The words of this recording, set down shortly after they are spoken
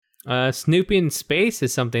Snoopy in space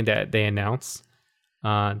is something that they announced.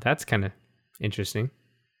 That's kind of interesting.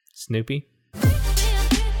 Snoopy.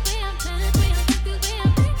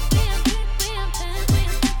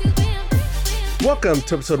 Welcome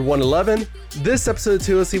to episode 111. This episode of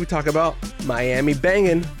 2OC we talk about Miami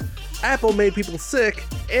banging, Apple made people sick,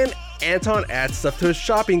 and Anton adds stuff to his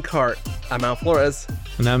shopping cart. I'm Al Flores.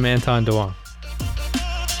 And I'm Anton DeWong.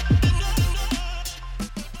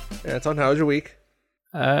 Anton, how was your week?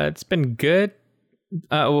 It's been good.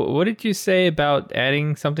 What did you say about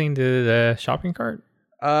adding something to the shopping cart?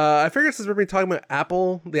 I figured since we've been talking about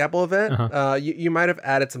Apple, the Apple event, you might have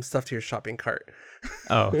added some stuff to your shopping cart.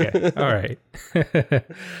 Oh, okay. All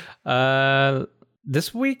right.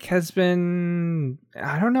 This week has been,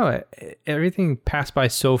 I don't know, everything passed by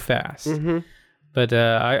so fast. Mm-hmm. But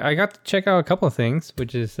I got to check out a couple of things,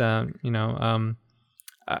 which is, I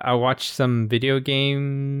watched some video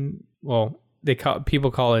game. Well,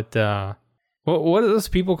 people call it. What are those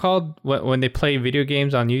people called when they play video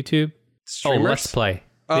games on YouTube? Streamers? Oh, Let's Play.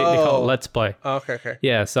 They call it Let's Play. Oh, okay.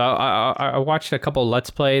 Yeah, so I watched a couple of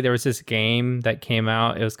Let's Play. There was this game that came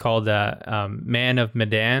out. It was called Man of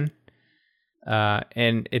Medan,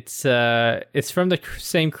 and it's from the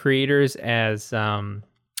same creators as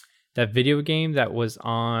that video game that was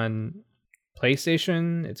on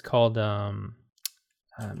PlayStation. It's called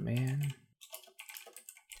man.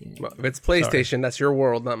 Well, if it's PlayStation, sorry. That's your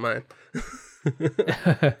world, not mine.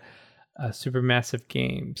 Supermassive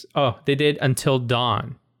Games. Oh, they did Until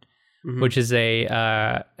Dawn, which is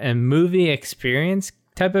a movie experience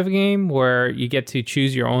type of game where you get to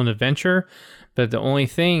choose your own adventure. But the only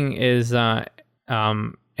thing is,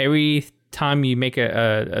 every time you make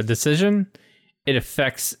a decision, it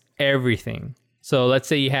affects everything. So let's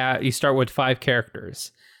say you start with 5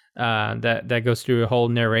 characters. That goes through a whole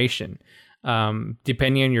narration.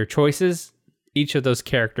 Depending on your choices, each of those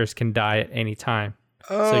characters can die at any time.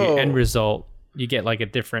 Oh. So your end result, you get like a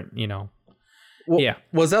different, yeah.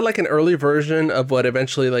 Was that like an early version of what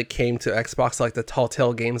eventually like came to Xbox, like the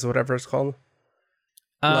Telltale Games or whatever it's called?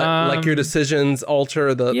 Like your decisions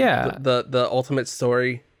alter the ultimate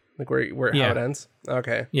story, like where how it ends.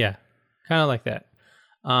 Okay. Yeah, kind of like that.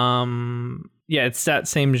 Yeah, it's that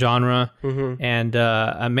same genre. Mm-hmm. And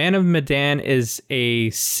A Man of Medan is a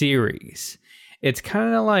series. It's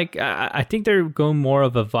kind of like I think they're going more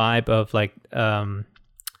of a vibe of like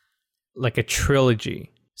a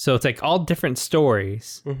trilogy. So it's like all different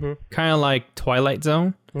stories, kind of like Twilight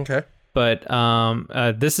Zone. Okay. But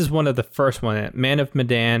this is one of the first one, Man of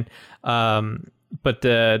Medan. But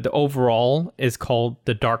the overall is called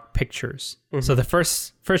The Dark Pictures. Mm-hmm. So the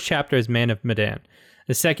first chapter is Man of Medan.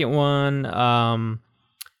 The second one,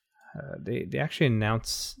 they actually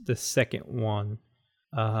announced the second one.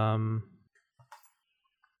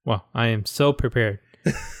 Well, I am so prepared.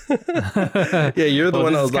 Yeah, you're the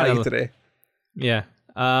one that was lying today. Yeah.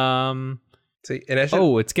 See,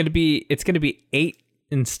 it's gonna be 8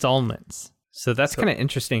 installments. So that's kind of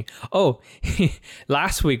interesting. Oh,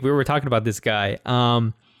 last week we were talking about this guy.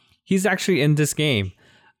 He's actually in this game.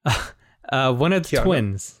 One of the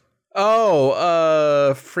twins.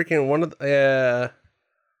 Oh, freaking one of the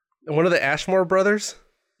Ashmore brothers.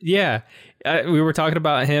 Yeah, we were talking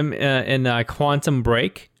about him in Quantum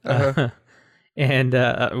Break. And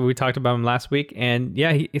we talked about him last week, and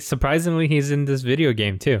yeah, surprisingly he's in this video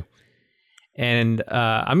game too. And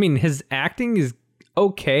I mean, his acting is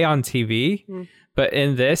okay on TV, but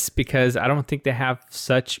in this, because I don't think they have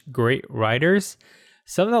such great writers,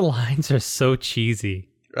 some of the lines are so cheesy.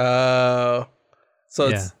 So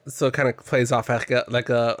it kind of plays off like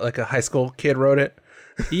a high school kid wrote it.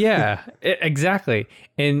 Yeah, exactly.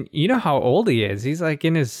 And you know how old he is? He's like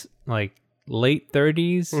in his like late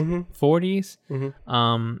 30s, 40s.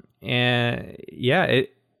 And yeah,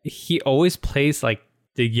 he always plays like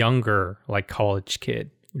the younger like college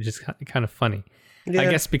kid, which is kind of funny. Yeah.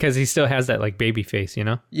 I guess because he still has that like baby face,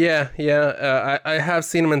 Yeah. I have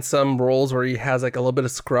seen him in some roles where he has like a little bit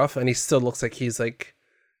of scruff, and he still looks like he's like,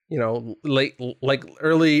 late, like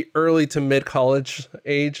early to mid college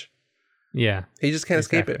age. Yeah, he just can't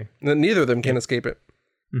escape it. Neither of them can escape it.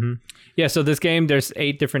 Mm-hmm. Yeah, so this game, there's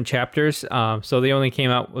 8 different chapters. So they only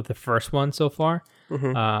came out with the first one so far.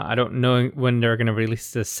 I don't know when they're going to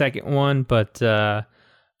release the second one, but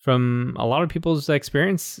from a lot of people's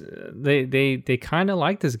experience, they kind of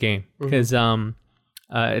like this game because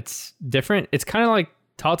it's different. It's kind of like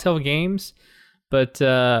Telltale Games, but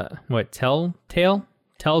Telltale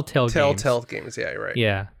Games. Yeah, you're right.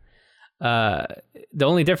 Yeah. The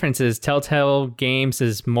only difference is Telltale Games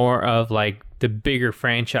is more of like the bigger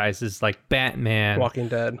franchises like Batman, Walking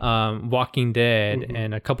Dead,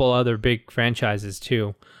 and a couple other big franchises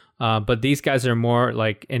too. But these guys are more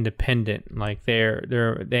like independent. Like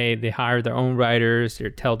they hire their own writers. They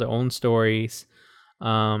tell their own stories.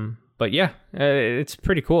 But yeah, it's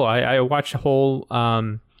pretty cool. I watched the whole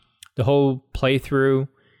playthrough,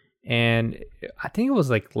 and I think it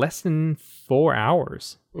was like less than 4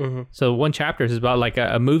 hours. Mm-hmm. So one chapter is about like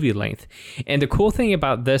a movie length. And the cool thing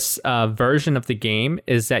about this version of the game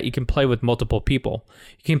is that you can play with multiple people.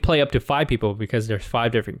 You can play up to 5 people because there's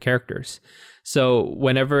 5 different characters. So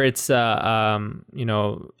whenever it's a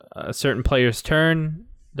certain player's turn,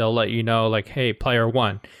 they'll let you know like, hey, player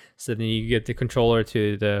 1. So then you get the controller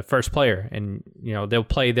to the first player, and they'll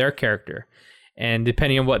play their character. And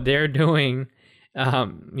depending on what they're doing,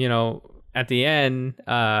 at the end,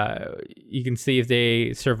 you can see if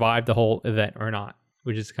they survive the whole event or not,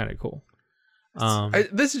 which is kind of cool.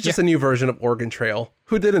 This is just a new version of Oregon Trail.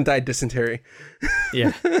 Who didn't die dysentery?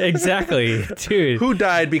 Yeah, exactly, dude. Who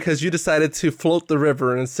died because you decided to float the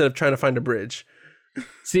river instead of trying to find a bridge?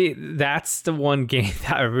 See, that's the one game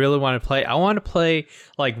that I really want to play. I want to play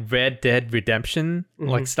like Red Dead Redemption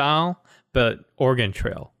like style, but Oregon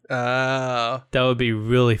Trail. That would be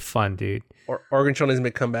really fun, dude. Oregon Trail needs to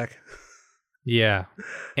make a comeback. Yeah.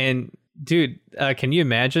 And dude, can you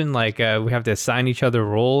imagine like we have to assign each other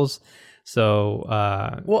roles? So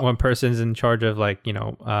one person's in charge of like,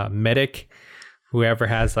 medic, whoever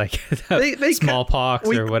has like smallpox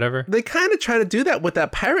or whatever. They kind of try to do that with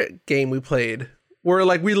that pirate game we played, where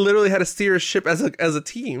like we literally had to steer a ship as a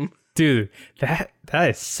team. Dude, that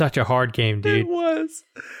is such a hard game, dude. It was.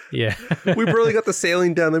 Yeah. We barely got the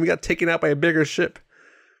sailing done, then we got taken out by a bigger ship.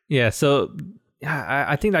 Yeah, so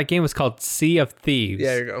I think that game was called Sea of Thieves. Yeah,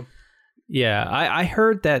 there you go. Yeah, I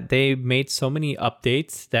heard that they made so many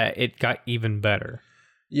updates that it got even better.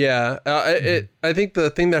 Yeah, I think the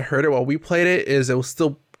thing that hurt it while we played it is it was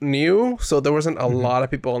still new, so there wasn't a lot of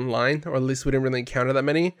people online, or at least we didn't really encounter that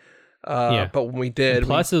many. But when we did... And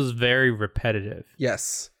plus, it was very repetitive.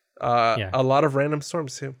 Yes. A lot of random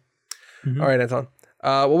storms, too. Mm-hmm. All right, Anton.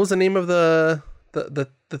 What was the name of the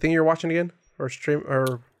thing you're watching again? Or stream?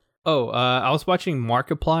 Or... I was watching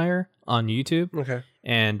Markiplier on YouTube. Okay.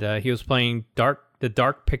 And he was playing the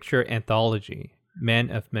Dark Picture Anthology, Man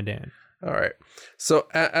of Medan. All right. So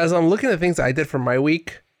as I'm looking at things I did for my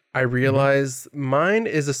week, I realized mine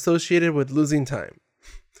is associated with losing time.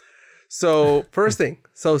 So first thing,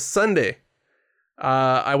 Sunday,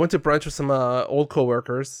 I went to brunch with some old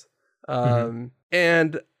coworkers, and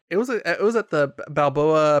it was at the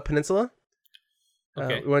Balboa Peninsula.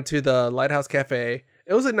 Okay. We went to the Lighthouse Cafe.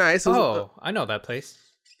 It was I know that place.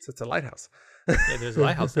 It's a lighthouse. Yeah, there's a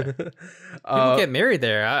lighthouse there. People get married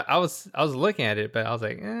there. I was looking at it, but I was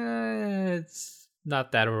like, it's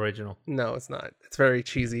not that original. No, it's not. It's very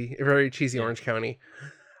cheesy. Orange County.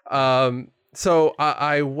 So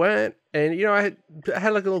I went, and I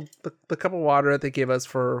had like the cup of water that they gave us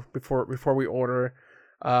before we order.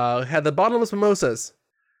 Had the bottomless mimosas.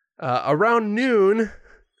 Around noon,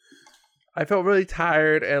 I felt really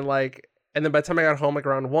tired, and then by the time I got home, like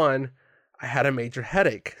around 1, I had a major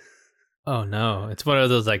headache. Oh no! It's one of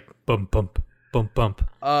those like bump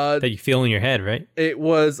that you feel in your head, right? It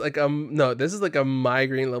was like no, this is like a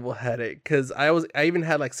migraine level headache, because I even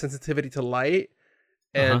had like sensitivity to light,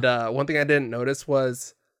 and one thing I didn't notice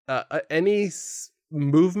was any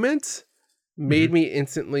movement made me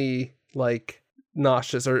instantly like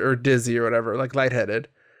nauseous or dizzy or whatever, like lightheaded.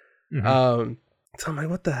 So I'm like,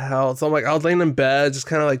 what the hell? So I'm like, I was laying in bed, just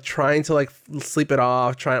kind of like trying to like sleep it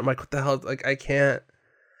off. I'm like, what the hell? Like, I can't.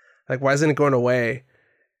 Like, why isn't it going away?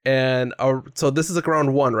 And so this is like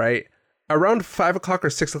around 1, right? Around 5 o'clock or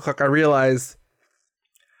 6 o'clock, I realized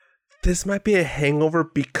this might be a hangover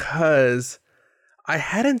because I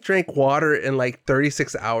hadn't drank water in like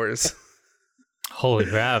 36 hours. Holy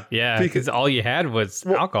crap. Yeah. Because all you had was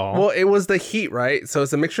alcohol. Well, it was the heat, right? So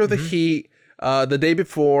it's a mixture of the heat. The day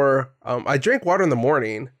before, I drank water in the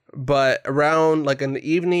morning, but around like in the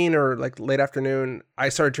evening or like late afternoon, I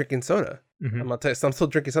started drinking soda. I'm gonna tell you, so I'm still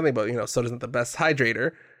drinking something, but soda's not the best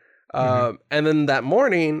hydrator. And then that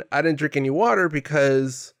morning, I didn't drink any water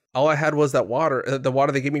because all I had was that water, the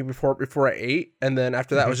water they gave me before I ate, and then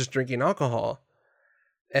after that, I was just drinking alcohol.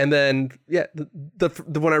 And then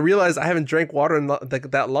when I realized I haven't drank water in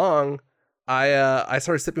that long, I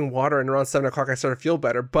started sipping water, and around 7 o'clock I started to feel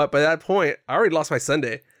better. But by that point, I already lost my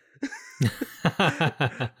Sunday.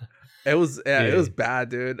 It was bad,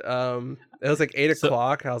 dude. It was like 8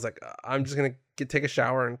 o'clock. I was like, I'm just gonna take a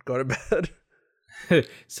shower and go to bed.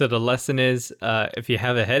 So the lesson is, if you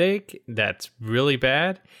have a headache that's really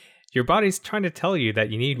bad, your body's trying to tell you that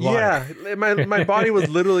you need water. Yeah, my body was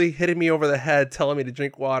literally hitting me over the head, telling me to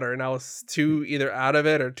drink water, and I was too either out of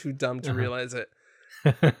it or too dumb to realize it.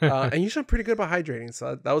 And usually I'm pretty good about hydrating,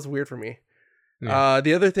 so that was weird for me. Yeah.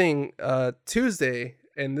 The other thing, Tuesday,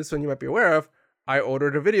 and this one you might be aware of, I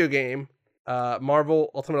ordered a video game,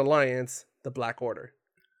 Marvel Ultimate Alliance: The Black Order.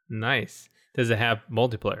 Nice. Does it have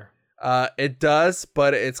multiplayer? It does,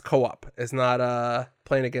 but it's co-op. It's not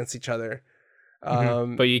playing against each other.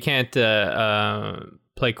 But you can't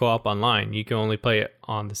play co-op online. You can only play it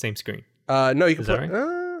on the same screen. No, you can play.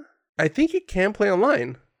 Right? I think you can play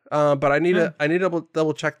online. But I need to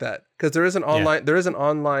double check that, because there is an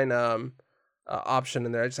online option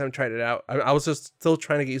in there. I just haven't tried it out. I was just still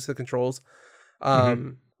trying to get used to the controls.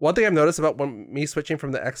 One thing I've noticed about me switching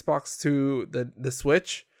from the Xbox to the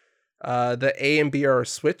Switch, the A and B are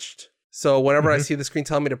switched. So whenever I see the screen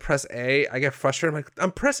telling me to press A, I get frustrated. I'm like,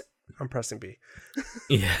 I'm pressing B.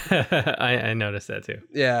 Yeah, I noticed that too.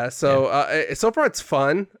 Yeah. So so far it's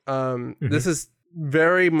fun. This is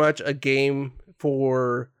very much a game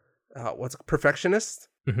for perfectionists.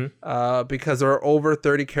 Because there are over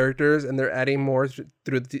 30 characters and they're adding more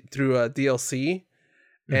through DLC.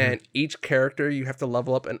 And each character you have to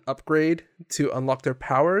level up and upgrade to unlock their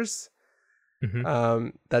powers.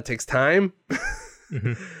 That takes time.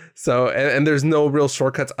 So and there's no real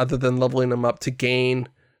shortcuts other than leveling them up to gain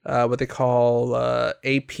what they call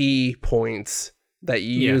AP points that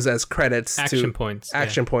you use as credits. Action points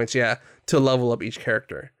to level up each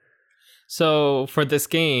character. So for this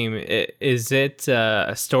game, is it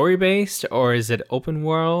story based or is it open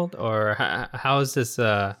world, or how is this?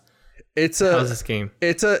 How's this game?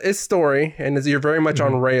 It's story, and you're very much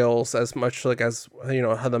on rails, as much like as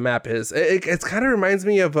how the map is. It kind of reminds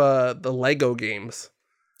me of the Lego games.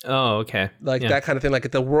 Oh, okay. Like that kind of thing. Like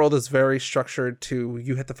the world is very structured to,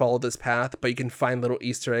 you have to follow this path, but you can find little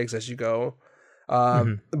Easter eggs as you go.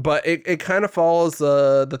 But it kind of follows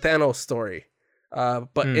the Thanos story.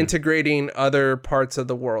 But integrating other parts of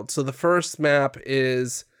the world. So the first map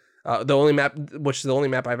is the only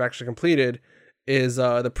map I've actually completed, is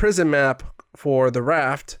the prison map for the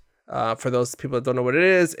Raft. For those people that don't know what it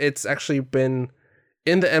is, it's actually been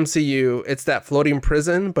in the MCU. It's that floating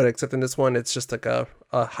prison, but except in this one, it's just like a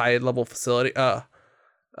high level facility. What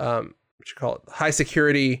you call it? High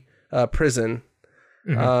security prison.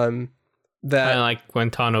 That like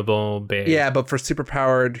Guantanamo Bay. Yeah, but for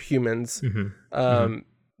superpowered humans.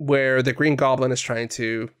 Where the Green Goblin is trying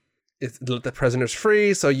to let the prisoners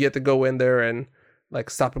free, so you have to go in there and like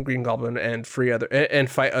stop a Green Goblin and free and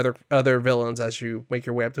fight other villains as you make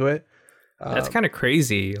your way up to it. That's kind of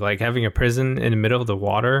crazy, like having a prison in the middle of the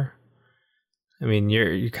water. I mean,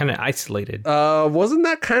 you're kind of isolated. Wasn't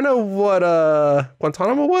that kind of what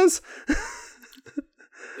Guantanamo was?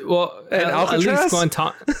 Well, at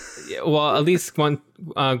least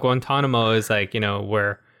Guantanamo is like,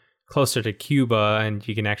 we're closer to Cuba and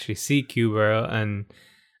you can actually see Cuba. And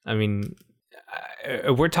I mean,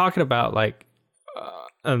 we're talking about like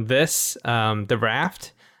the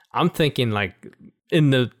Raft. I'm thinking like in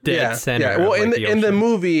the dead center. Yeah. Well, in the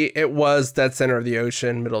movie, it was dead center of the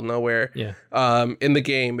ocean, middle of nowhere. Yeah. In the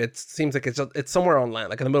game, it seems like it's somewhere on land,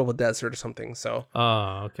 like in the middle of a desert or something. So.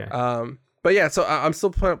 Oh, okay. But yeah, so I'm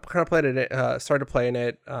still kind of playing it. Started playing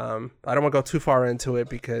it. I don't want to go too far into it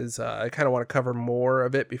because I kind of want to cover more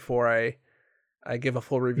of it before I give a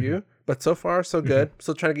full review. But so far, so good.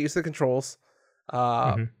 Still trying to get used to the controls.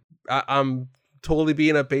 I'm totally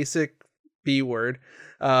being a basic B word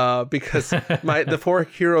because the four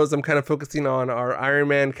heroes I'm kind of focusing on are Iron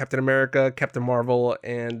Man, Captain America, Captain Marvel,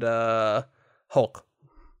 and Hulk.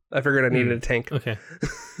 I figured I needed a tank. Okay.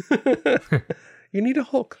 You need a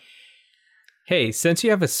Hulk. Hey, since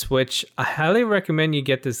you have a Switch, I highly recommend you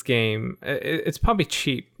get this game. It's probably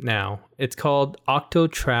cheap now. It's called Octo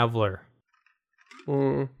Traveler.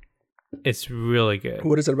 It's really good.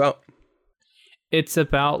 What is it about? It's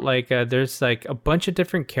about like there's like a bunch of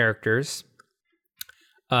different characters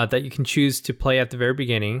that you can choose to play at the very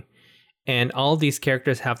beginning, and all these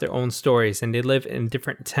characters have their own stories, and they live in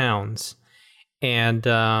different towns. And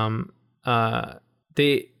 8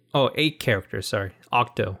 characters. Sorry,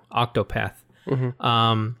 Octopath.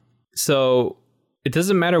 So it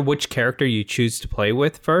doesn't matter which character you choose to play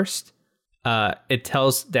with first. It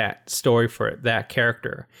tells that story for that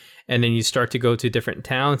character, and then you start to go to different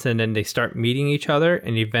towns, and then they start meeting each other,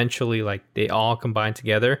 and eventually like they all combine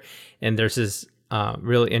together. And there's this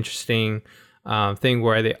really interesting thing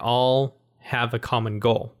where they all have a common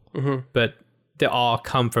goal, but they all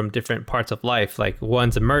come from different parts of life. Like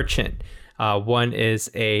one's a merchant, one is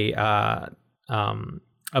a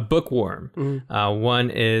bookworm, one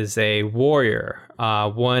is a warrior,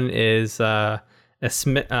 one is a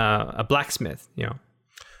blacksmith.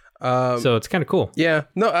 So it's kind of cool. Yeah.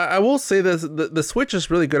 No, I will say this: the Switch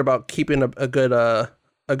is really good about keeping a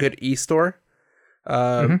good e-store.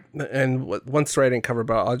 And one story I didn't cover,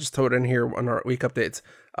 but I'll just throw it in here on our week updates.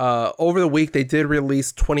 Over the week, they did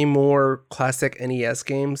release 20 more classic NES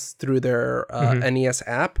games through their NES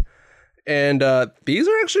app. And these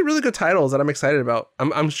are actually really good titles that I'm excited about.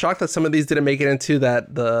 I'm shocked that some of these didn't make it into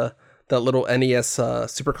that little NES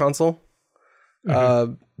Super Console. They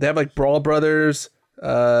have like Brawl Brothers,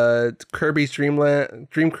 Kirby's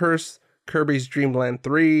Dream Curse, Kirby's Dream Land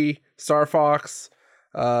 3, Star Fox,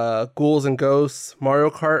 Ghouls and Ghosts, Mario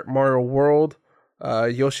Kart, Mario World,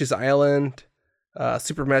 Yoshi's Island,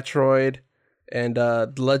 Super Metroid, and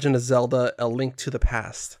The Legend of Zelda: A Link to the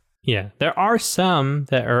Past. Yeah, there are some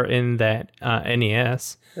that are in that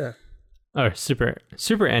NES. Yeah. Or Super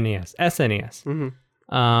NES, SNES.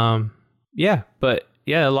 Yeah, but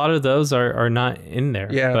yeah, a lot of those are not in there.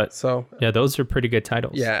 Yeah, but so yeah, those are pretty good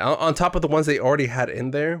titles. Yeah, on top of the ones they already had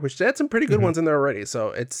in there, which they had some pretty good ones in there already. So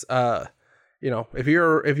it's if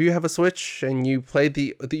you have a Switch and you played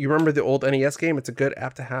you remember the old NES game, it's a good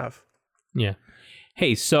app to have. Yeah.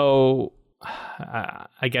 Hey, so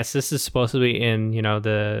I guess this is supposed to be in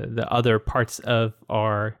the other parts of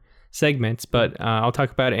our segments, but I'll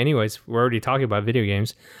talk about it anyways. We're already talking about video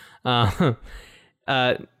games.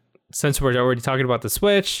 Since we're already talking about the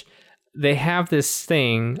Switch, they have this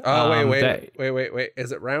thing. Wait.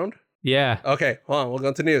 Is it round? Yeah. Okay, hold on. We'll go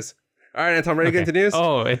into news. All right, Anton, ready to get into news?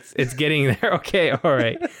 Oh, it's getting there. Okay, all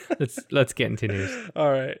right. Let's get into news.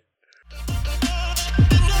 All right.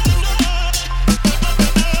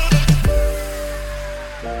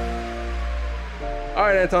 All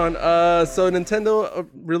right, Anton. So Nintendo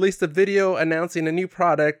released a video announcing a new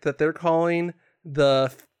product that they're calling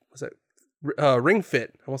the Ring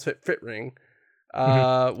Fit. Almost Fit Ring,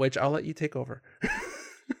 which I'll let you take over.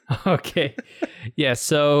 Okay. Yeah.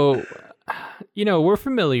 So, we're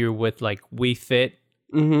familiar with like Wii Fit.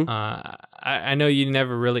 I know you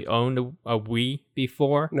never really owned a Wii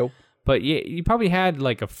before. Nope. But you probably had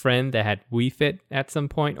like a friend that had Wii Fit at some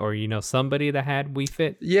point, or somebody that had Wii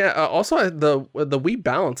Fit. Yeah. Also, the Wii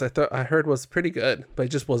Balance I heard was pretty good, but it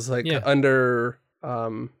just was like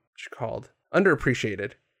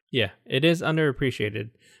underappreciated. Yeah, it is underappreciated,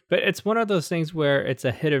 but it's one of those things where it's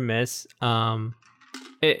a hit or miss.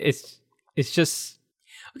 It's just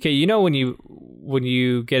okay. When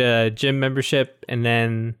you get a gym membership and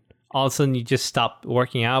then all of a sudden you just stop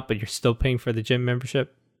working out, but you're still paying for the gym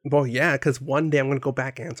membership. Well, yeah, because one day I'm going to go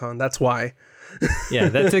back, Anton. That's why. Yeah,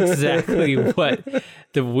 that's exactly what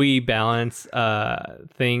the Wii Balance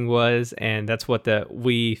thing was, and that's what the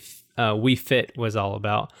Wii Fit was all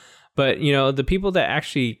about. But, the people that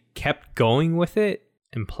actually kept going with it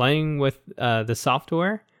and playing with the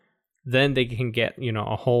software, then they can get,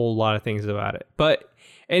 a whole lot of things about it. But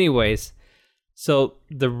anyways, so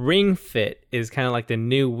the Ring Fit is kind of like the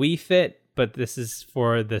new Wii Fit, but this is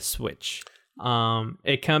for the Switch.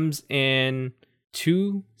 It comes in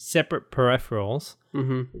 2 separate peripherals.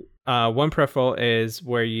 One peripheral is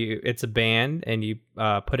where it's a band and you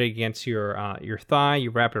put it against your thigh.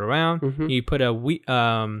 You wrap it around. You put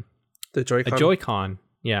the Joy-Con. A Joy-Con,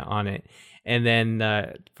 on it, and then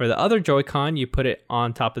for the other Joy-Con, you put it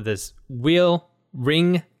on top of this wheel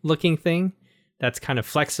ring looking thing that's kind of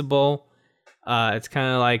flexible. It's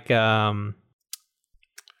kind of like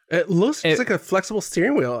it looks like a flexible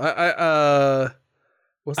steering wheel. I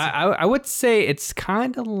would say it's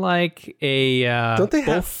kind of like a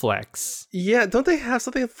Bowflex. Yeah, don't they have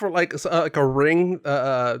something for like a ring?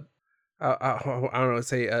 I don't know.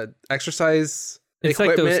 Say exercise. It's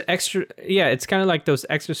equipment. Like those extra. Yeah, it's kind of like those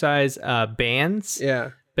exercise bands.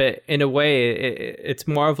 Yeah, but in a way, it's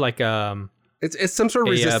more of like it's some sort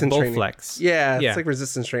of resistance training. Bowflex. Yeah, it's like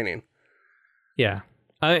resistance training. Yeah.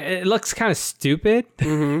 It looks kind of stupid,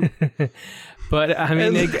 but I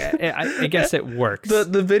mean, I guess it works.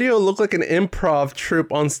 The video looked like an improv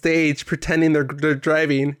troupe on stage pretending they're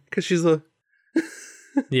driving because she's a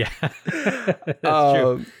yeah. That's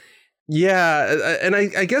true. Yeah, and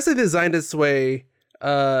I guess they designed this way.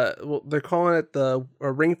 They're calling it the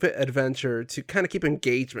Ring Fit Adventure to kind of keep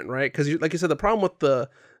engagement, right? Because like you said, the problem with the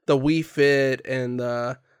Wii Fit and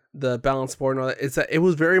the balance board and all that is that it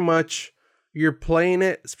was very much. You're playing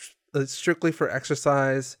it strictly for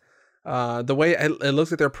exercise. The way it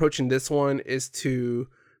looks like they're approaching this one is to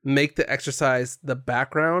make the exercise the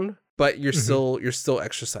background, but you're still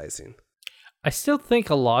exercising. I still think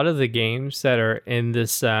a lot of the games that are in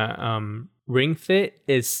this Ring Fit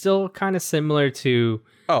is still kind of similar to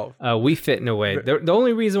Wii Fit in a way. The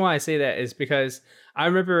only reason why I say that is because I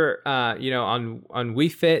remember on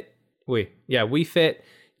Wii Fit, Wii Fit,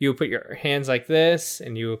 you would put your hands like this,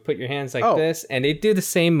 and you would put your hands like this, and they do the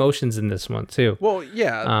same motions in this one too. Well,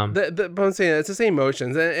 yeah, but I'm saying it's the same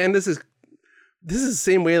motions, and this is the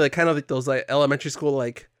same way, like kind of like those like elementary school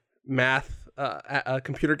like math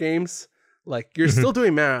computer games. Like you're still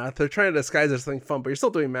doing math. They're trying to disguise it as something fun, but you're still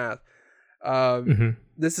doing math.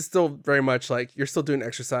 This is still very much like you're still doing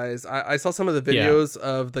exercise. I saw some of the videos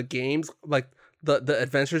of the games, like the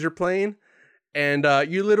adventures you're playing, and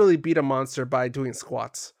you literally beat a monster by doing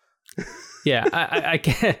squats. Yeah, I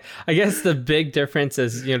guess the big difference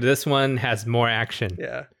is, you know, this one has more action.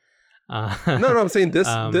 Yeah. No, I'm saying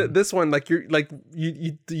this one, like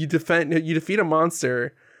you defeat a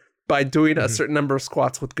monster by doing a certain number of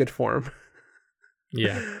squats with good form.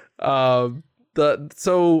 Yeah. So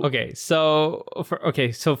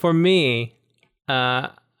for me,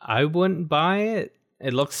 I wouldn't buy it.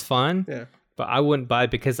 It looks fun. Yeah. But I wouldn't buy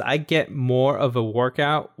it because I get more of a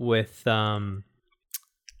workout with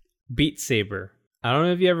Beat Saber. I don't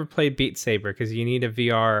know if you ever played Beat Saber, because you need a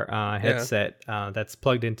VR headset that's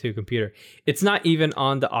plugged into a computer. It's not even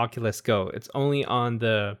on the Oculus Go. It's only on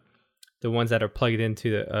the ones that are plugged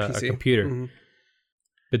into a computer. Mm-hmm.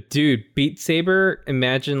 But dude, Beat Saber,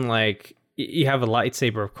 imagine like you have a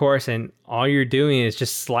lightsaber, of course, and all you're doing is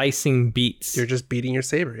just slicing beats. You're just beating your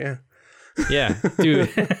saber, yeah. Yeah, dude.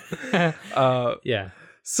 Yeah.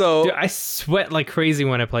 So dude, I sweat like crazy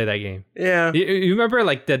when I play that game. Yeah. You remember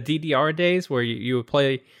like the DDR days where you would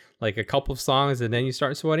play like a couple of songs and then you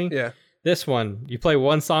start sweating? Yeah. This one, you play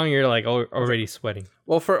one song, you're like already sweating.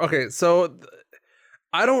 Well, so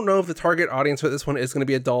I don't know if the target audience for this one is going to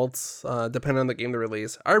be adults, depending on the game they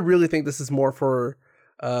release. I really think this is more for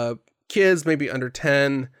kids, maybe under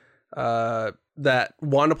 10, that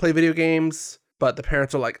want to play video games, but the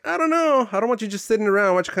parents are like, I don't know, I don't want you just sitting around.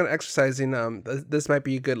 I want you kind of exercising. This might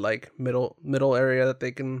be a good like middle area that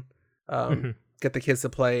they can get the kids to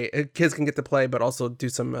play. Kids can get to play, but also do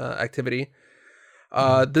some activity.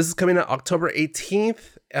 This is coming out October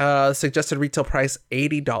 18th. Suggested retail price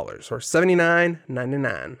 $80 or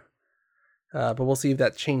 $79.99. But we'll see if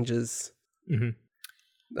that changes.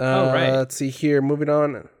 Right. Let's see here. Moving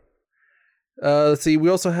on. Let's see. We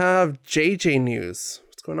also have JJ news.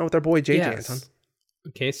 What's going on with our boy JJ, Anton?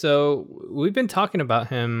 Okay, so we've been talking about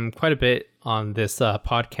him quite a bit on this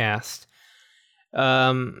podcast.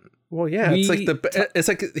 Well, yeah, it's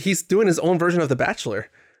like he's doing his own version of The Bachelor.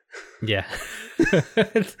 Yeah.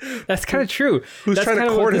 That's kind of true. Who's trying to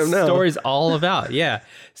court him now? This story's all about. Yeah.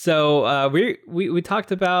 So we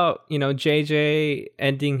talked about, you know, JJ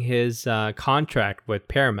ending his contract with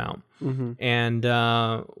Paramount. And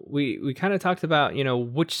we kind of talked about, you know,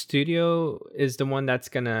 which studio is the one that's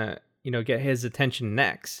gonna, you know, get his attention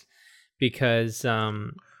next, because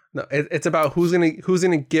no, it's about who's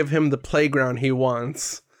gonna give him the playground he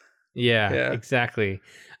wants. Yeah. Exactly.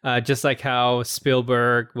 Just like how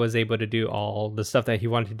Spielberg was able to do all the stuff that he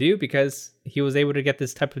wanted to do because he was able to get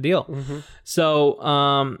this type of deal. So,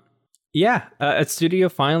 a studio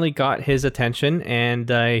finally got his attention, and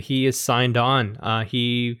he is signed on.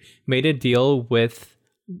 He made a deal with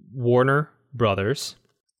Warner Brothers,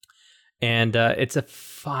 and it's a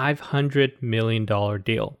 $500 million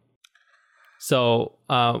deal. So,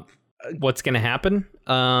 what's going to happen?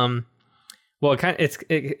 Well,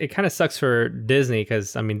 it kind of sucks for Disney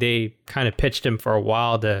because, I mean, they kind of pitched him for a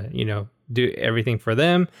while to, you know, do everything for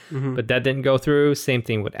them, but that didn't go through. Same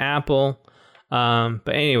thing with Apple.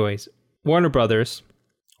 But anyways, Warner Brothers,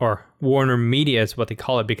 or Warner Media is what they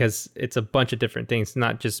call it, because it's a bunch of different things,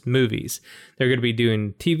 not just movies. They're going to be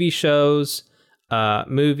doing TV shows,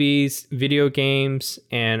 movies, video games,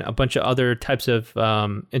 and a bunch of other types of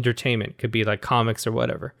entertainment. Could be like comics or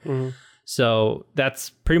whatever. So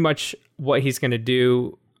that's pretty much what he's going to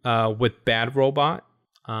do with Bad Robot,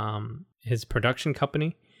 his production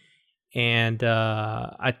company. And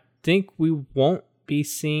I think we won't be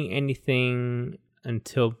seeing anything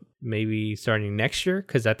until maybe starting next year,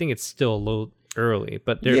 because I think it's still a little early.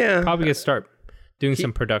 But they're probably going to start doing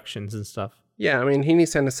some productions and stuff. Yeah, I mean, he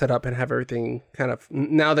needs to set up and have everything kind of...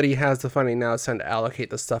 Now that he has the funding, now it's time to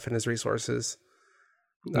allocate the stuff and his resources.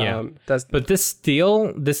 Yeah, but this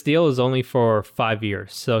deal is only for 5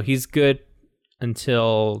 years, so he's good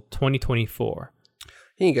until 2024.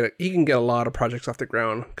 He can get a lot of projects off the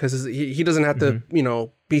ground because he doesn't have to, you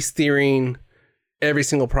know, be steering every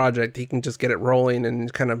single project. He can just get it rolling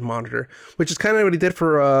and kind of monitor, which is kind of what he did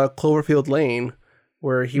for Cloverfield Lane,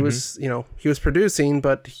 where he was, you know, he was producing,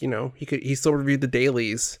 but you know, he still reviewed the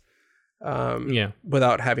dailies,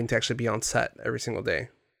 without having to actually be on set every single day.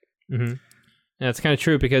 Yeah, it's kind of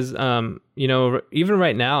true because, you know, even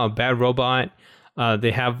right now, Bad Robot,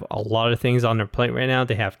 They have a lot of things on their plate right now.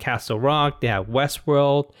 They have Castle Rock, they have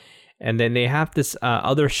Westworld, and then they have this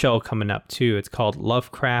other show coming up too. It's called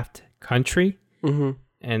Lovecraft Country. Mm-hmm.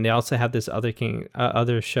 And they also have this other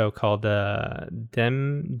show called Demimode?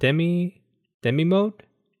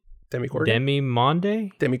 Demigorgon?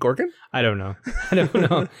 Demimonde? Demigorgon? I don't know.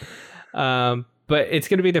 But it's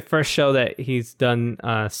going to be the first show that he's done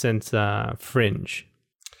since Fringe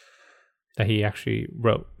that he actually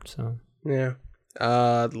wrote. So yeah.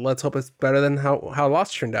 Let's hope it's better than how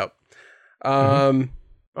Lost turned out. All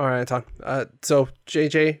right, Anton. So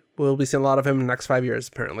JJ, we'll be seeing a lot of him in the next 5 years,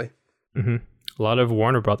 apparently. Mm-hmm. A lot of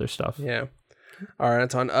Warner Brothers stuff. Yeah. All right,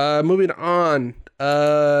 Anton. Moving on.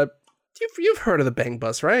 You've heard of the Bang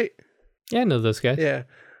Bus, right? Yeah, I know those guys. Yeah.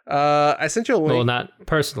 I sent you a link. Well, not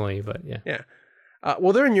personally, but yeah. Yeah.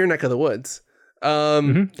 Well, they're in your neck of the woods.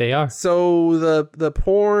 They are. So the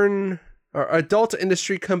porn or adult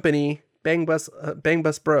industry company Bang Bus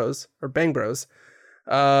Bros or Bang Bros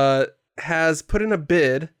has put in a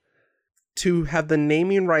bid to have the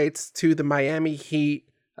naming rights to the Miami Heat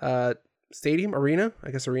stadium arena.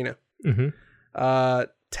 Mm-hmm.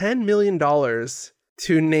 $10 million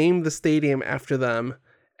to name the stadium after them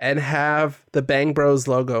and have the Bang Bros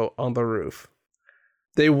logo on the roof.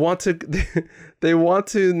 They want to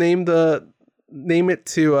name it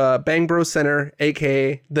to Bang Bros Center,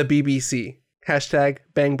 aka the BBC. Hashtag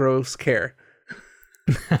Bang Bros Care.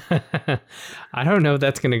 I don't know if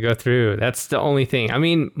that's gonna go through. That's the only thing. I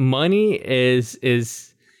mean, money is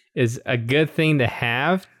a good thing to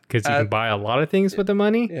have because you can buy a lot of things with the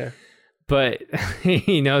money. Yeah. But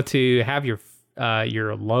to have your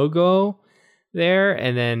logo there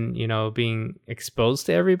and then being exposed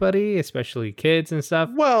to everybody, especially kids and stuff.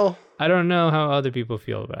 Well, I don't know how other people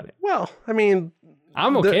feel about it. Well, I mean,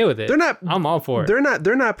 I'm okay with it. I'm all for it. They're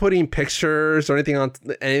not putting pictures or anything on.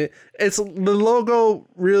 It's the logo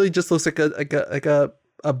really just looks like a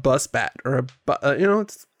bus bat or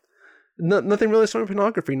it's nothing really showing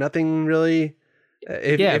pornography. Nothing really.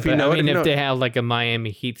 If they have like a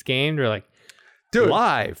Miami Heat's game, they're like, dude,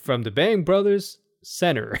 live from the Bang Brothers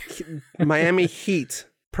Center. Miami Heat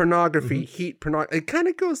pornography, Heat pornography. It kind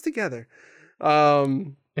of goes together.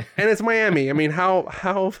 And it's Miami. I mean, how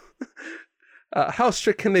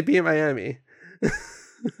strict can they be in Miami?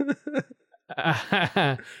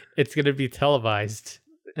 It's gonna be televised.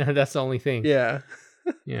 That's the only thing. Yeah.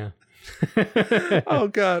 Yeah. Oh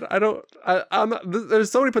God, I'm not,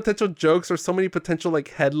 there's so many potential jokes or so many potential like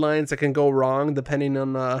headlines that can go wrong depending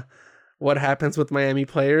on what happens with Miami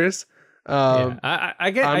players.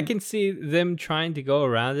 I can see them trying to go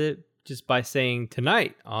around it just by saying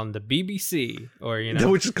tonight on the BBC or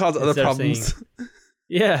which just cause other problems.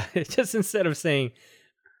 Just instead of saying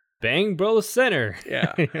Bang Bros Center.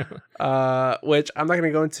 Yeah. Which I'm not going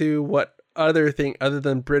to go into what other thing other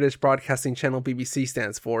than British Broadcasting Channel BBC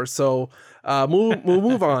stands for. So we'll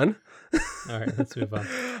move on. All right, let's move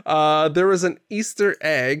on. There was an Easter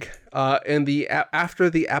egg after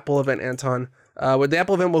the Apple event, Anton. With the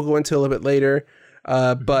Apple event, we'll go into a little bit later.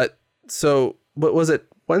 But so what was it?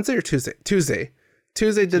 Wednesday or Tuesday?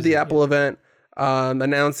 Tuesday did the Apple event,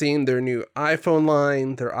 announcing their new iPhone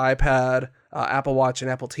line, their iPad, Apple Watch, and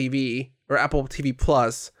Apple TV or Apple TV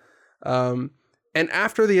Plus. And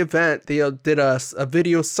after the event, they did a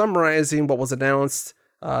video summarizing what was announced,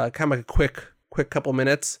 kind of like a quick couple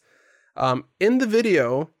minutes. In the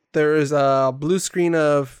video, there's a blue screen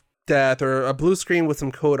of death or a blue screen with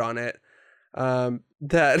some code on it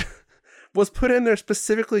that was put in there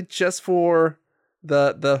specifically just for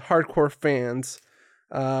the hardcore fans.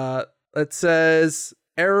 It says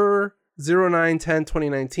error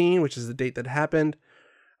 09/10/2019, which is the date that happened.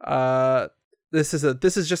 This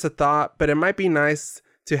is just a thought, but it might be nice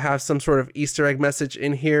to have some sort of Easter egg message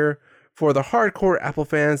in here for the hardcore Apple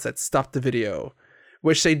fans that stopped the video,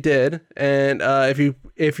 which they did. And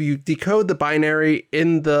if you decode the binary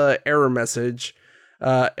in the error message,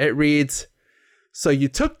 it reads, "So you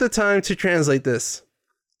took the time to translate this.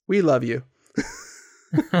 We love you."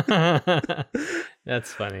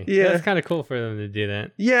 That's funny. Yeah, that's kind of cool for them to do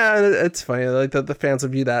that. Yeah, it's funny. Like the fans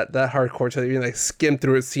would be that hardcore to like skim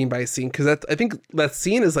through it scene by scene, because I think that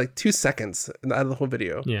scene is like 2 seconds out of the whole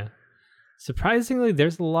video. Yeah. Surprisingly,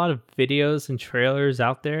 there's a lot of videos and trailers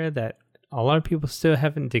out there that a lot of people still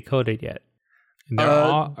haven't decoded yet. And there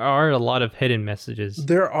are a lot of hidden messages.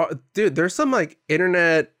 There's some like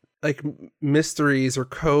internet like mysteries or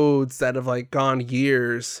codes that have like gone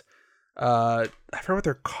years. I forget what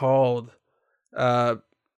they're called.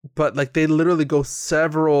 But like they literally go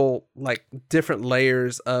several like different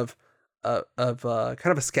layers of kind of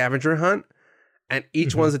a scavenger hunt, and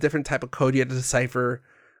each one's a different type of code you have to decipher.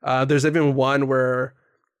 There's even one where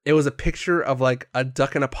it was a picture of like a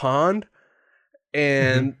duck in a pond,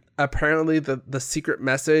 and apparently the secret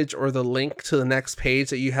message or the link to the next page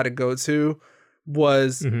that you had to go to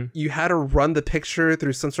was you had to run the picture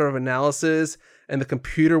through some sort of analysis, and the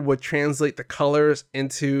computer would translate the colors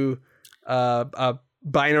into a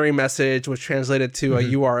binary message, which translated to a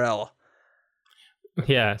URL.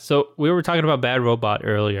 Yeah, so we were talking about Bad Robot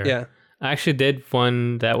earlier. Yeah. I actually did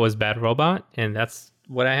one that was Bad Robot, and that's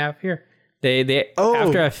what I have here. They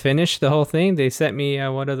after I finished the whole thing, they sent me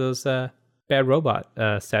one of those Bad Robot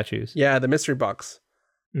statues. Yeah, the mystery box.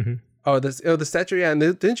 Oh, the statue. Yeah, and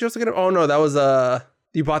didn't you also get it? Oh no, that was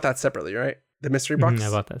you bought that separately, right? The mystery box. I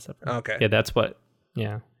bought that separately. Okay. Yeah, that's what.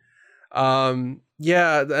 Yeah.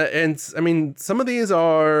 Yeah, and I mean, some of these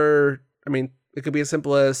are. I mean, it could be as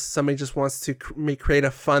simple as somebody just wants to create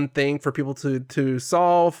a fun thing for people to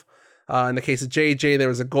solve. In the case of JJ, there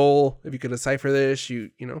was a goal. If you could decipher this,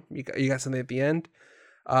 you got something at the end.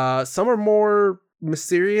 Some are more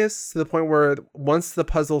mysterious to the point where once the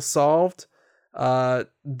puzzle's solved, the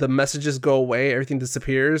messages go away, everything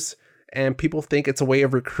disappears, and people think it's a way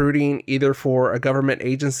of recruiting either for a government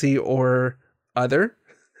agency or other.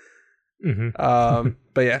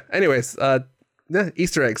 But yeah, anyways,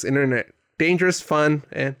 Easter eggs, internet. Dangerous, fun,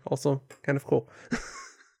 and also kind of cool.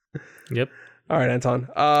 Yep. All right, Anton.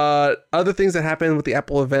 Other things that happened with the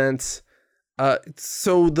Apple event.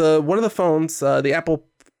 So one of the phones, the Apple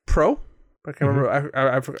Pro, I can't remember.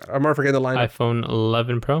 I'm forgetting the line. iPhone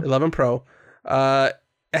 11 Pro. 11 Pro. It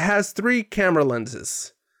has 3 camera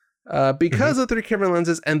lenses. Because of 3 camera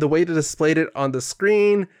lenses and the way they displayed it on the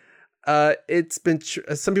screen, it's been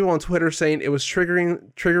some people on Twitter saying it was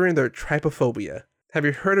triggering their trypophobia. Have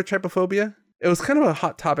you heard of trypophobia? It was kind of a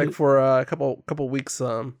hot topic for a couple weeks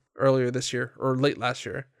earlier this year or late last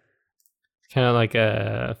year. Kind of like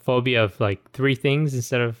a phobia of like 3 things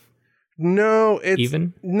instead of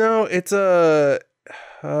it's a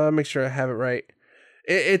make sure I have it right.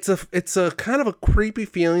 It's a kind of a creepy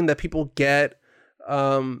feeling that people get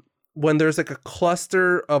when there's like a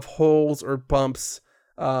cluster of holes or bumps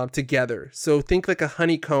together. So think like a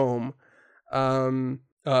honeycomb,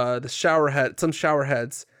 the shower head, some shower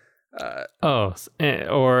heads. Or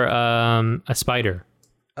a spider.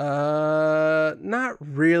 Not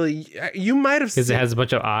really. You might have because it has a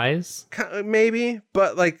bunch of eyes. Maybe,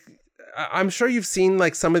 but like I'm sure you've seen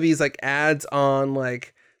like some of these like ads on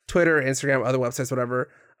like Twitter, Instagram, other websites, whatever.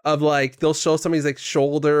 Of like they'll show somebody's like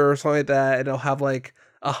shoulder or something like that, and it'll have like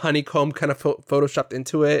a honeycomb kind of photoshopped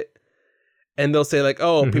into it. And they'll say like,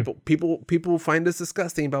 oh, people find this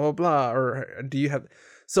disgusting, blah, blah, blah. Or do you have...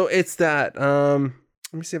 So it's that... let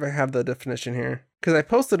me see if I have the definition here. Because I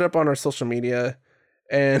posted up on our social media.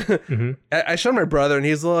 And I showed my brother. And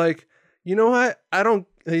he's like, you know what?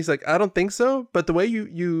 He's like, I don't think so. But the way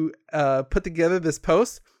you put together this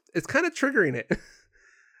post, it's kind of triggering it.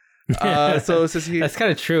 So it says that's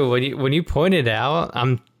kind of true. When you point it out,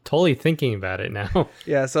 I'm totally thinking about it now.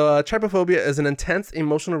 Yeah, so trypophobia is an intense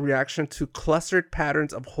emotional reaction to clustered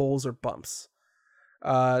patterns of holes or bumps.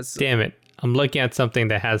 Damn it. I'm looking at something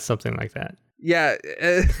that has something like that. Yeah,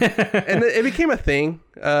 and it became a thing.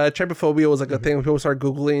 Trypophobia was like a thing when people started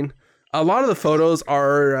Googling. A lot of the photos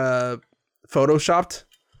are photoshopped.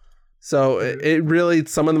 So it really,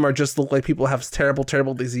 some of them are just look like people have terrible,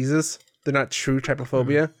 terrible diseases. They're not true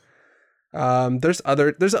trypophobia. There's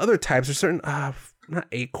other types. There's certain... not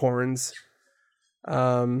acorns,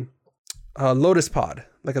 lotus pod,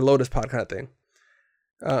 like a lotus pod kind of thing.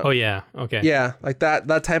 Oh yeah, okay. Yeah, like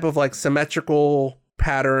that type of like symmetrical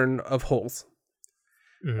pattern of holes.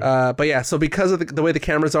 But yeah, so because of the way the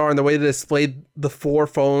cameras are and the way they displayed the 4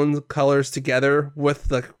 phone colors together with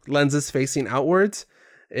the lenses facing outwards,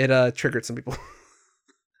 it triggered some people.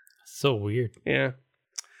 So weird. Yeah.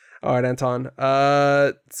 All right, Anton.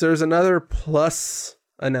 So there's another Plus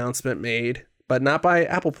announcement made. But not by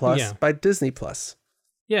Apple Plus, by Disney Plus.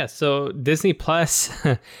 Yeah, so Disney Plus,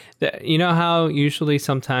 you know how usually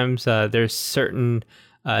sometimes there's certain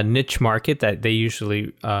niche market that they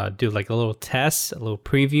usually do like a little test, a little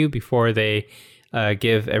preview before they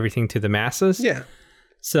give everything to the masses? Yeah.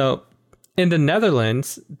 So in the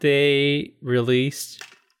Netherlands, they released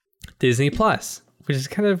Disney Plus, which is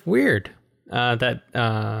kind of weird that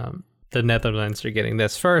the Netherlands are getting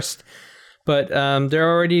this first. But they're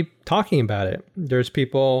already talking about it. There's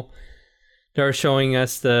people that are showing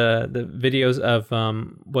us the videos of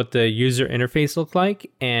what the user interface looks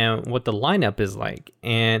like and what the lineup is like.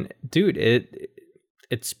 And dude,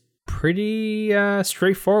 it's pretty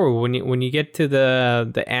straightforward. When you get to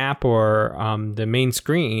the app or the main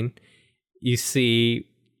screen, you see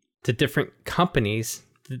the different companies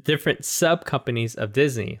the different sub companies of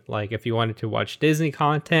Disney. Like if you wanted to watch Disney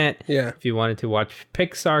content, if you wanted to watch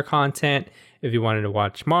Pixar content, if you wanted to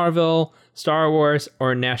watch Marvel, Star Wars,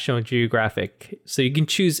 or National Geographic. So you can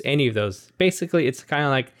choose any of those. Basically, it's kind of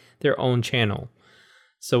like their own channel.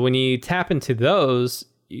 So when you tap into those,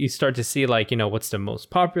 you start to see like, what's the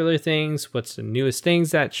most popular things, what's the newest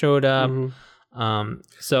things that showed up.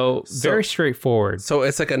 So very straightforward. So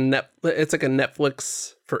it's like a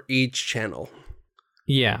Netflix for each channel.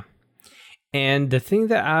 Yeah. And the thing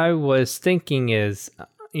that I was thinking is,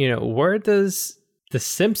 where does The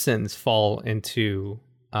Simpsons fall into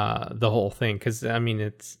the whole thing? Because I mean,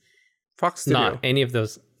 it's Fox Studio. Not any of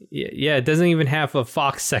those. Yeah, it doesn't even have a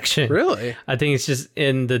Fox section. Really? I think it's just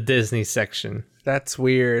in the Disney section. That's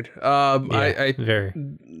weird. Very.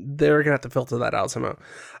 They're gonna have to filter that out somehow.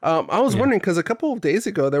 I was wondering because a couple of days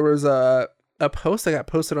ago there was a post that got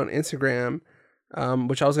posted on Instagram,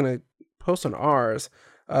 which I was gonna post on ours,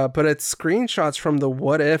 but it's screenshots from the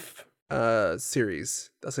What If series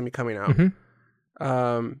that's gonna be coming out.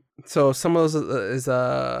 So some of those is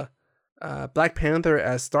Black Panther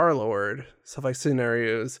as Star-Lord, stuff like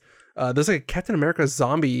scenarios. There's like a Captain America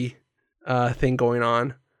zombie thing going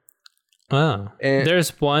on. Oh, and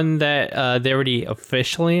there's one that they already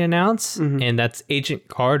officially announced, and that's Agent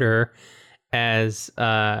Carter as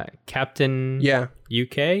Captain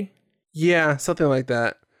UK. Yeah, something like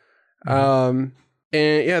that. And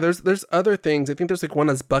yeah, there's other things. I think there's like one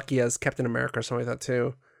as Bucky as Captain America or something like that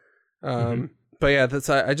too. But yeah, that's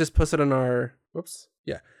I just posted on our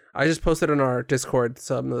I just posted on our Discord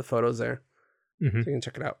some of the photos there, so you can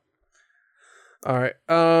check it out. All right.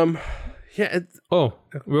 Yeah.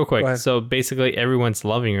 Real quick. So basically, everyone's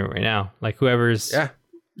loving it right now. Like whoever's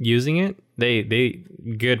using it, they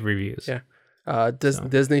good reviews. Yeah.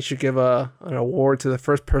 Disney should give an award to the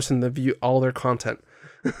first person to view all their content.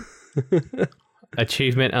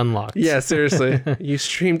 Achievement unlocked. Yeah, seriously. You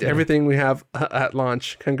streamed everything we have at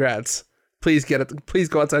launch. Congrats. Please get it. Please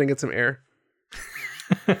go outside and get some air.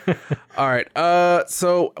 All right.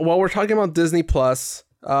 So while we're talking about Disney Plus,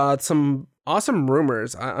 some awesome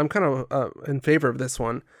rumors. I'm kind of in favor of this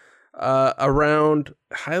one. Around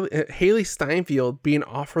Haley Steinfeld being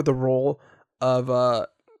offered the role of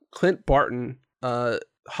Clint Barton,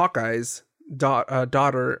 Hawkeye's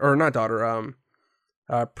daughter, or not daughter,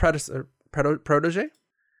 protege.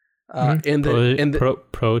 In the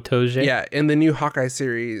protege. Yeah, in the new Hawkeye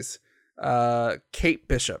series, Kate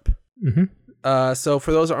Bishop. So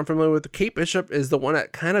for those that aren't familiar with, Kate Bishop is the one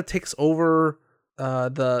that kind of takes over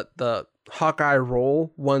the Hawkeye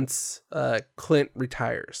role once Clint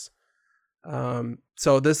retires.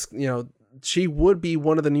 So this, she would be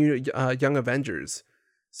one of the new Young Avengers.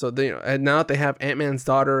 So they, and now that they have Ant-Man's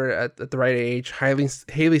daughter at the right age,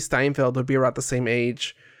 Haley Steinfeld would be around the same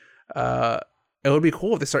age. It would be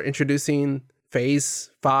cool if they start introducing Phase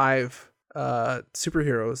 5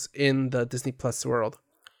 superheroes in the Disney Plus world.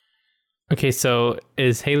 Okay, so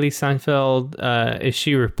is Haley Steinfeld, is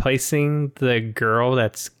she replacing the girl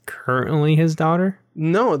that's currently his daughter?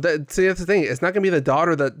 No, that's the thing. It's not going to be the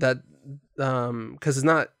daughter that because it's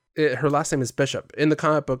not, her last name is Bishop. In the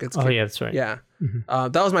comic book, it's... Oh, yeah, that's right. Yeah.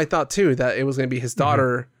 That was my thought, too, that it was going to be his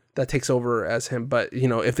daughter that takes over as him. But,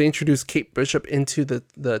 if they introduce Kate Bishop into the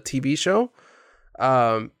TV show,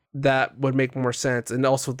 that would make more sense. And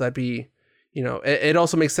also that'd be, it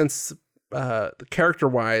also makes sense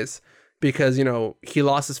character-wise, because, he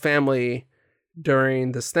lost his family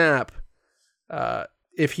during the snap.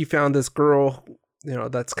 If he found this girl,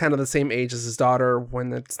 that's kind of the same age as his daughter when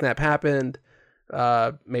the snap happened,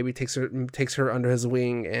 maybe takes her under his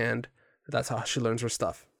wing, and that's how she learns her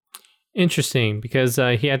stuff. Interesting, because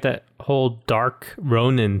he had that whole Dark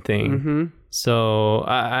Ronin thing. So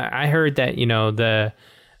I heard that,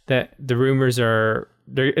 that the rumors are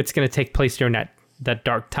it's going to take place during that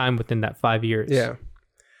dark time within that 5 years. Yeah.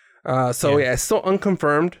 It's still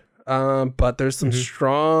unconfirmed, but there's some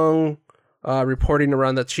strong reporting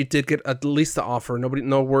around that she did get at least the offer.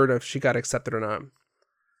 No word if she got accepted or not,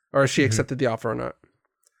 or she accepted the offer or not.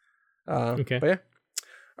 Okay. But yeah.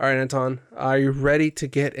 All right, Anton, are you ready to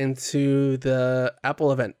get into the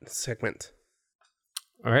Apple event segment?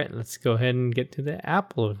 All right, let's go ahead and get to the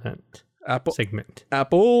Apple event segment.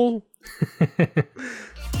 Apple.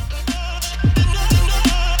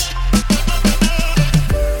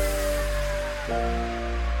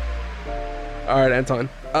 All right, Anton.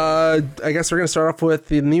 I guess we're going to start off with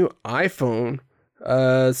the new iPhone.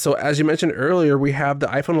 So as you mentioned earlier, we have the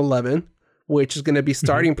iPhone 11, which is going to be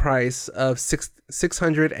starting price of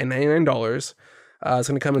 $699. It's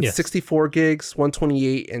going to come in 64 gigs,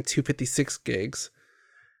 128, and 256 gigs.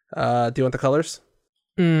 Do you want the colors?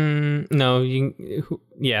 No,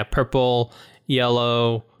 purple,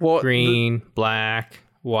 yellow, green, black,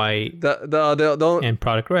 white, and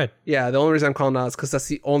product red. Yeah, the only reason I'm calling out is because that's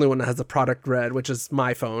the only one that has the product red, which is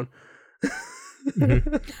my phone.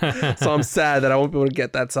 So I'm sad that I won't be able to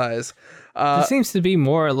get that size. It seems to be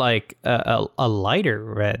more like a lighter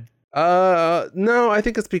red. No, I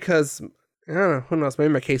think it's because I don't know. Who knows?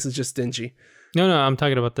 Maybe my case is just stingy. No, I'm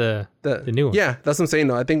talking about the new one. Yeah, that's what I'm saying.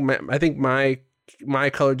 No, I think my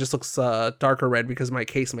color just looks darker red because my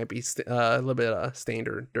case might be a little bit stained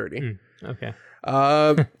or dirty. Okay.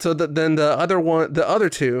 So then the other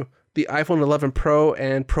two, the iPhone 11 Pro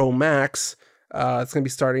and Pro Max, it's going to be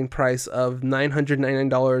starting price of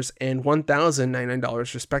 $999 and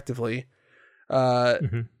 $1,099 respectively.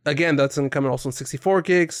 Again, that's going to come in also in 64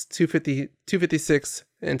 gigs, 256,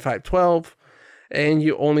 and 512. And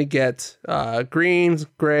you only get green,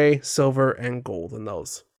 gray, silver, and gold in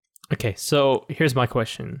those. Okay, so here's my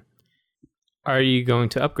question. Are you going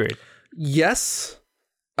to upgrade? Yes.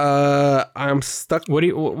 I'm stuck.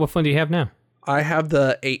 What phone do you have now? I have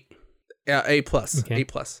the 8. Yeah, 8 Plus. Okay. 8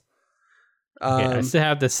 Plus. I still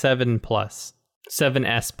have the 7 Plus.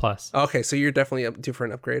 7S Plus. Okay, so you're definitely due for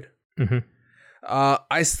an upgrade. Mm-hmm. I'm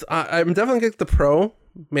definitely going to get the Pro,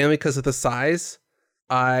 mainly because of the size.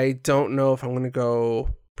 I don't know if I'm going to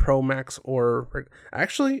go Pro Max or...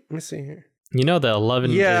 Actually, let me see here. You know the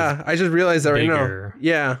 11 Yeah, I just realized that bigger. Right now.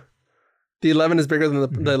 Yeah. The 11 is bigger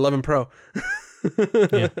than the 11 Pro.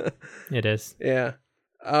 Yeah, it is. Yeah.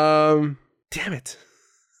 Damn it.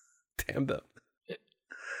 Damn them.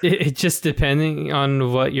 It just depending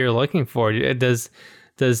on what you're looking for. Does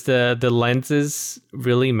the lenses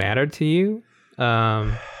really matter to you?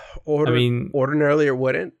 Ordinarily it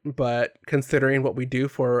wouldn't, but considering what we do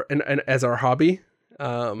for and as our hobby,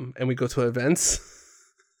 and we go to events.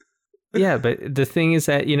 Yeah, but the thing is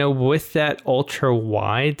that, with that ultra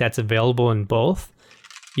wide that's available in both,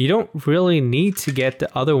 you don't really need to get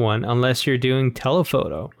the other one unless you're doing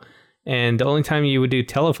telephoto. And the only time you would do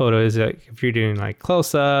telephoto is if you're doing like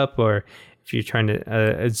close up, or if you're trying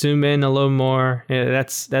to zoom in a little more.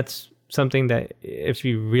 That's something that if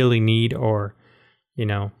you really need, or I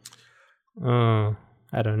don't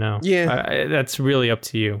know. Yeah, that's really up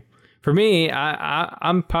to you. For me,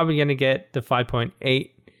 I'm probably gonna get the 5.8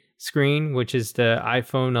 screen, which is the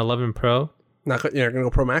iPhone 11 Pro. You're gonna go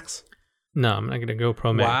Pro Max? No, I'm not gonna go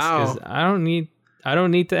Pro Max because I don't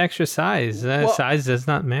need the extra size. Size does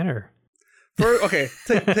not matter.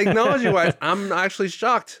 Technology wise, I'm actually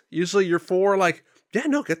shocked. Usually you're for like, yeah,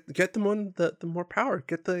 no, get the more power,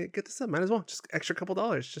 get the set. Might as well just extra couple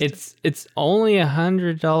dollars. It's only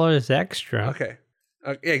 $100 extra. Okay,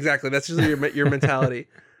 yeah, exactly. That's usually your mentality.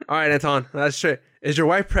 All right, Anton, that's true. Is your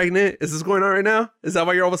wife pregnant? Is this going on right now? Is that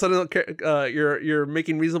why you're all of a sudden you're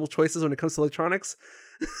making reasonable choices when it comes to electronics?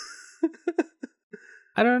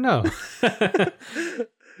 I don't know.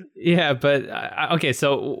 Yeah, but okay.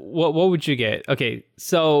 So what would you get? Okay,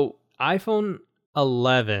 so iPhone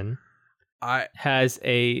 11 has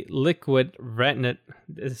a liquid retina.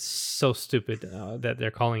 It's so stupid that they're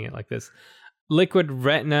calling it like this. Liquid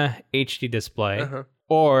Retina HD display,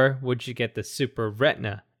 or would you get the Super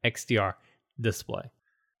Retina XDR display?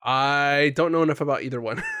 I don't know enough about either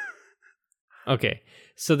one. Okay,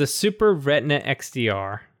 so the Super Retina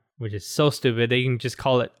XDR, which is so stupid, they can just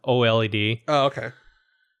call it OLED. Oh, okay.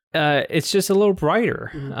 It's just a little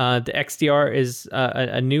brighter. The XDR is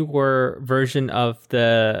a newer version of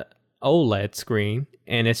the OLED screen,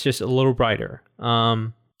 and it's just a little brighter.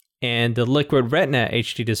 And the Liquid Retina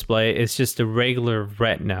HD display is just a regular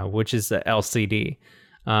Retina, which is the LCD.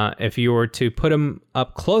 If you were to put them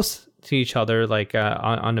up close to each other, like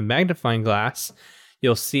on a magnifying glass,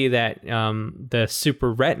 you'll see that the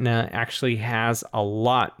Super Retina actually has a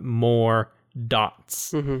lot more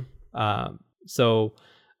dots. So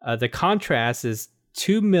the contrast is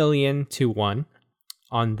 2 million to 1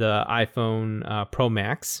 on the iPhone Pro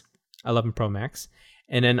Max, 11 Pro Max.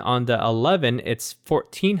 And then on the 11, it's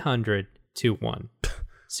 1,400 to 1.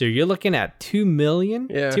 So you're looking at 2 million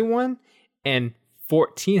to 1 and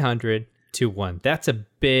 1,400 to 1. That's a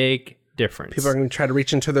big difference. People are going to try to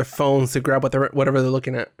reach into their phones to grab whatever they're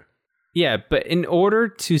looking at. Yeah, but in order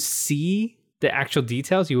to see the actual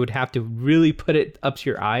details, you would have to really put it up to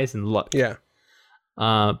your eyes and look. Yeah.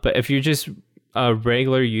 But if you're just a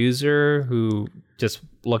regular user who just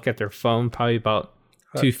look at their phone probably about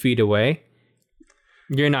 2 feet away,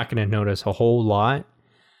 you're not going to notice a whole lot,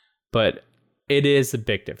 but it is a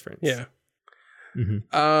big difference. Yeah.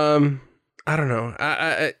 I don't know.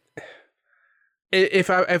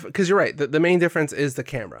 Because you're right. The main difference is the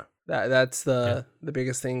camera. That's the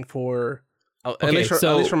biggest thing for at least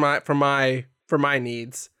from for my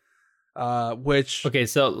needs. Which okay,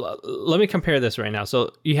 so let me compare this right now.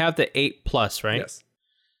 So you have the 8 Plus, right? Yes.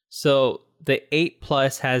 So the 8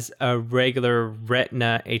 Plus has a regular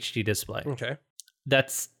Retina HD display. Okay.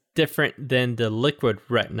 That's different than the Liquid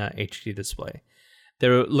Retina HD display.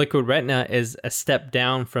 The Liquid Retina is a step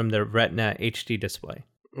down from the Retina HD display.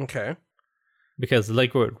 Okay. Because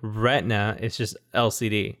Liquid Retina is just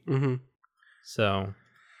LCD. Mm-hmm. So,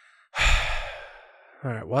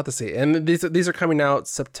 all right, we'll have to see. And these are coming out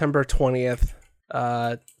September 20th.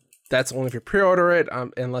 That's only if you pre-order it,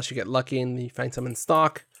 unless you get lucky and you find some in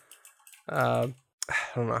stock. I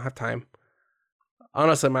don't know. I have time.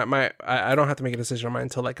 Honestly, I don't have to make a decision on mine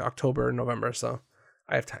until like October or November, so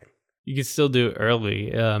I have time. You can still do it early.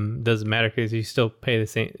 Doesn't matter because you still pay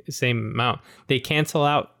the same amount. They cancel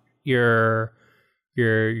out your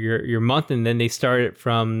month and then they start it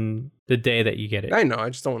from the day that you get it. I know. I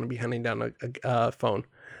just don't want to be handing down a phone.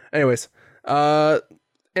 Anyways,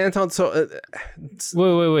 Anton. So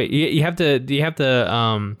wait. You have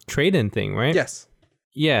the trade-in thing, right? Yes.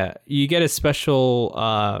 Yeah, you get a special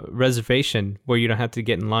reservation where you don't have to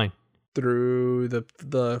get in line through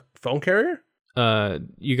the phone carrier.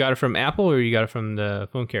 You got it from Apple or you got it from the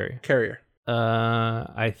phone carrier? Carrier.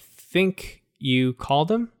 I think you call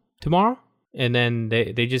them tomorrow, and then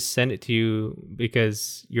they just send it to you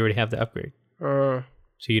because you already have the upgrade. So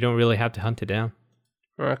you don't really have to hunt it down.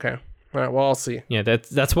 Okay. All right. Well, I'll see. Yeah,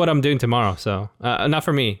 that's what I'm doing tomorrow. So not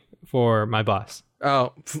for me, for my boss.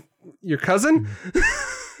 Oh, your cousin?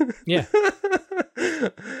 Yeah.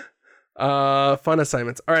 Fun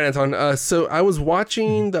assignments. All right, Anton. So I was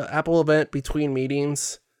watching the Apple event between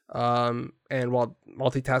meetings, and while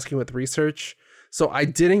multitasking with research. So I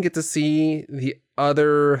didn't get to see the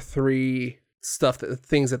other 3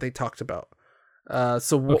 things that they talked about.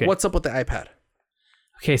 Okay. What's up with the iPad?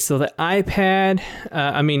 Okay, so the iPad,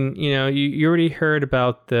 I mean, you already heard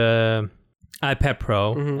about the iPad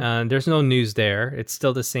Pro. Mm-hmm. There's no news there. It's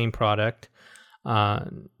still the same product.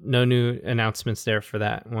 No new announcements there for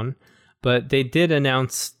that one. But they did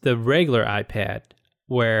announce the regular iPad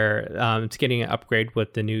where it's getting an upgrade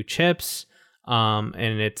with the new chips,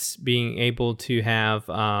 and it's being able to have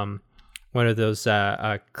one of those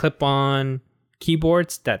clip-on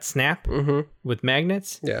keyboards that snap with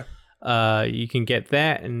magnets. Yeah. You can get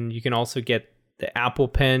that, and you can also get the Apple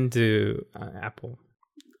Pen to Apple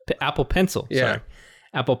Pencil. Yeah. Sorry.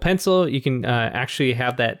 Apple Pencil, you can actually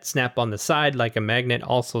have that snap on the side like a magnet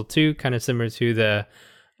also too, kind of similar to the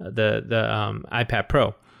iPad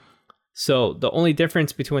Pro. So the only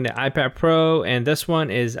difference between the iPad Pro and this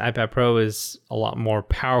one is iPad Pro is a lot more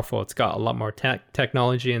powerful. It's got a lot more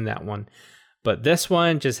technology in that one. But this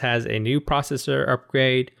one just has a new processor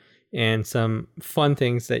upgrade and some fun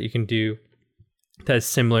things that you can do that's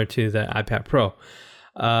similar to the iPad Pro.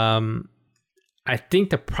 I think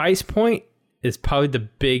the price point is probably the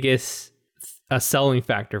biggest selling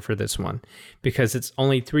factor for this one because it's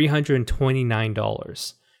only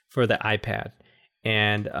 $329 for the iPad.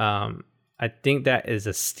 And I think that is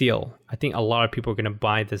a steal. I think a lot of people are going to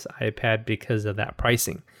buy this iPad because of that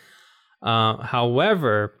pricing.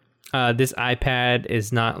 However, this iPad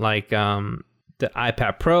is not like the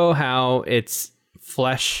iPad Pro, how it's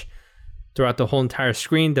flush throughout the whole entire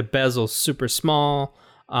screen. The bezel's super small.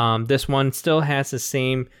 This one still has the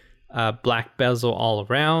same black bezel all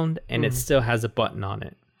around, and it still has a button on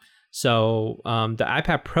it. So the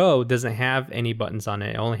iPad Pro doesn't have any buttons on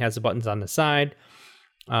it. It only has the buttons on the side,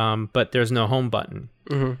 but there's no home button.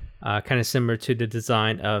 Kind of similar to the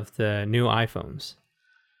design of the new iPhones.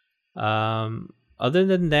 Other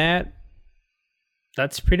than that,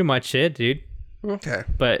 that's pretty much it, dude. Okay.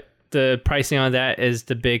 But the pricing on that is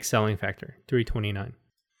the big selling factor, $329.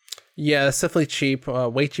 Yeah, it's definitely cheap.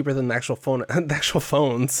 Way cheaper than the actual phone. The actual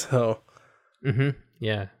phones. So.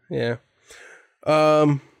 Yeah. Yeah.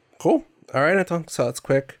 Cool. All right, Anton. So that's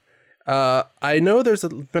quick. I know there's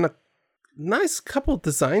been a nice couple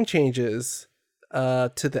design changes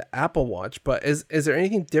to the Apple Watch, but is there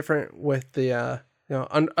anything different with the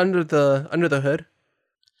under the hood?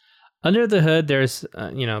 Under the hood, there's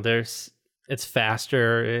it's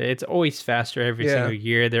faster. It's always faster every single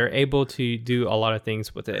year. They're able to do a lot of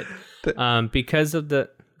things with it. Because of the...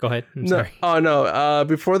 Go ahead. I'm sorry. Oh, no.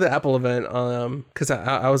 Before the Apple event, because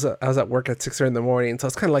I was at work at 6:30 in the morning, so I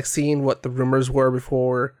was kind of like seeing what the rumors were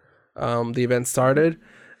before the event started.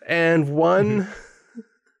 And one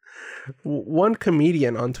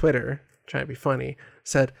comedian on Twitter, trying to be funny,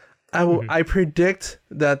 said, I predict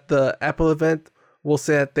that the Apple event will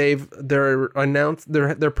say that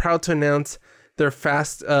they're proud to announce their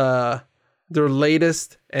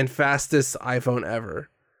latest and fastest iPhone ever.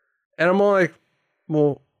 And I'm all like,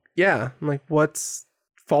 well, Yeah, I'm like, what's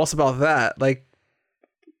false about that? Like,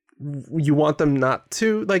 you want them not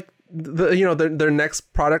to, like, their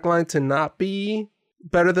next product line to not be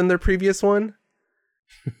better than their previous one?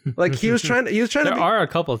 Like, he was trying there to are a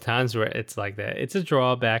couple of times where it's like that. It's a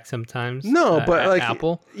drawback sometimes. No, but like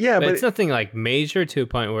Apple. Yeah, but it's nothing like major to a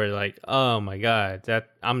point where like, oh my God, that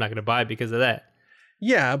I'm not gonna buy it because of that.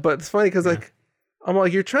 Yeah, but it's funny because like, I'm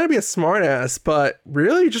like, you're trying to be a smart ass, but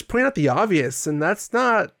really you're just pointing out the obvious, and that's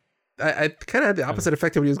not. I kind of had the opposite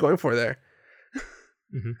effect of what he was going for there.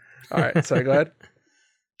 All right, sorry, go ahead.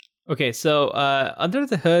 Okay, so under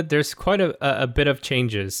the hood, there's quite a bit of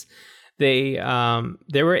changes. They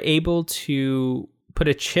were able to put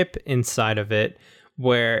a chip inside of it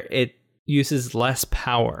where it uses less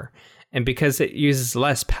power, and because it uses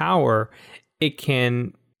less power, it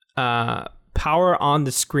can power on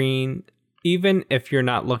the screen even if you're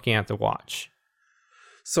not looking at the watch.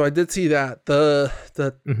 So I did see that the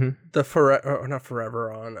forever, or not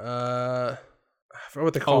forever on, I forgot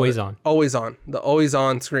what they call always it. On. Always on. The always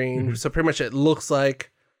on screen. So pretty much it looks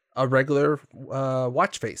like a regular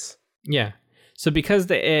watch face. Yeah. So because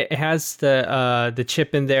it has the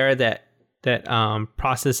chip in there that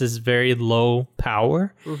processes very low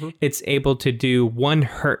power, it's able to do 1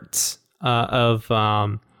 hertz of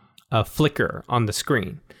a flicker on the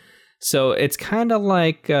screen. So it's kind of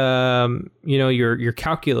like your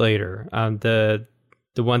calculator, the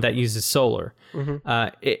one that uses solar.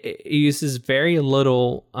 It uses very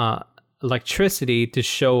little electricity to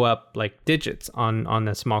show up like digits on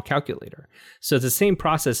a small calculator. So it's the same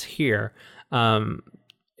process here.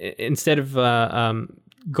 Instead of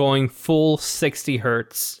going full 60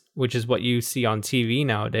 hertz, which is what you see on TV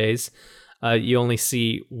nowadays, you only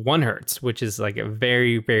see 1 hertz, which is like a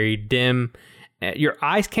very, very dim. Your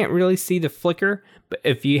eyes can't really see the flicker, but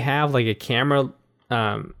if you have like a camera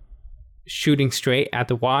shooting straight at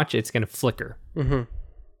the watch, it's going to flicker.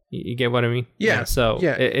 You get what I mean? Yeah. So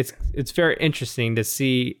it's very interesting to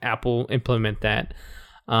see Apple implement that.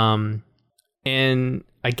 And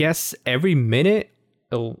I guess every minute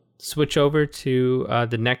it'll switch over to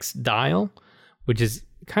the next dial, which is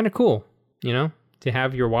kind of cool, to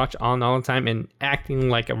have your watch on all the time and acting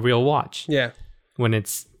like a real watch. Yeah. When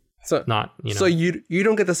it's not, So you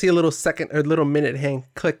don't get to see a little second or little minute hand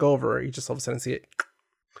click over. You just all of a sudden see it.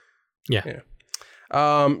 Yeah.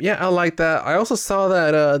 I like that. I also saw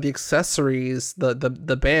that the accessories,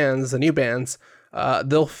 the bands, the new bands,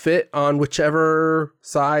 they'll fit on whichever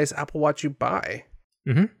size Apple Watch you buy.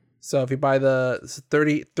 So if you buy the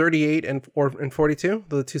 30, 38 and 42,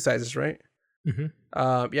 the 2 sizes, right?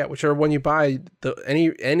 Whichever one you buy,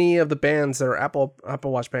 any of the bands that are Apple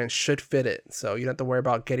Watch bands should fit it. So you don't have to worry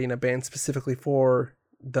about getting a band specifically for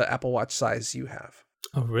the Apple Watch size you have.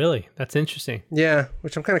 Oh, really? That's interesting. Yeah,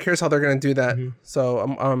 which I'm kind of curious how they're going to do that.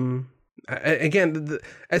 So again,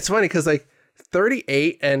 it's funny because like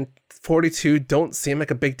 38 and 42 don't seem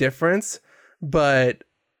like a big difference, but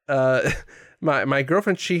my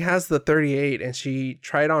girlfriend, she has the 38 and she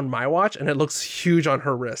tried on my watch and it looks huge on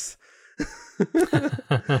her wrist.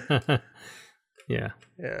 Yeah.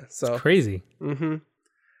 So it's crazy.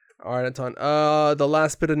 All right, Anton. The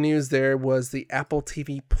last bit of news there was the Apple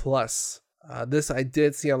TV Plus. This I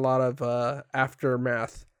did see a lot of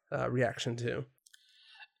aftermath reaction to.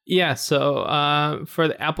 Yeah. So for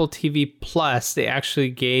the Apple TV Plus, they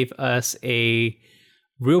actually gave us a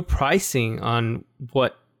real pricing on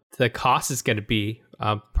what the cost is going to be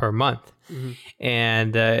per month.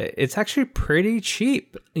 And it's actually pretty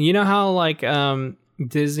cheap. You know how like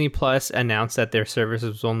Disney Plus announced that their service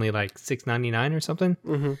was only like $6.99 or something?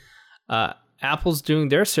 Apple's doing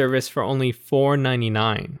their service for only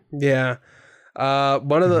 $4.99. Yeah.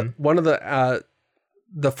 One of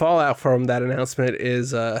the fallout from that announcement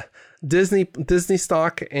is Disney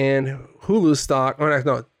stock and Hulu stock,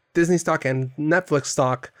 Disney stock and Netflix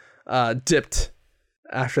stock dipped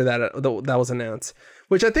after that was announced,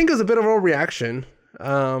 which I think is a bit of a reaction.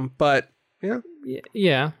 But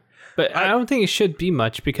yeah, but I don't think it should be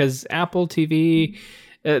much because Apple TV,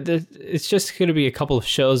 it's just going to be a couple of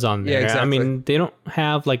shows on there. Yeah, exactly. I mean, they don't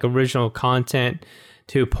have like original content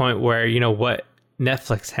to a point where what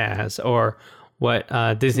Netflix has or what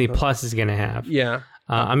Disney Plus is going to have. Yeah.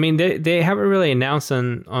 I mean, they haven't really announced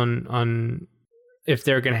on if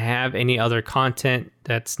they're going to have any other content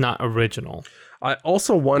that's not original. I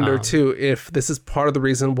also wonder too if this is part of the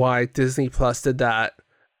reason why Disney Plus did that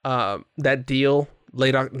deal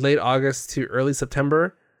late August to early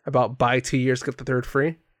September about buy 2 years get the third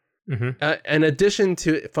free. In addition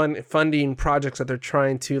to funding projects that they're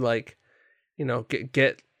trying to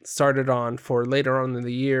get started on for later on in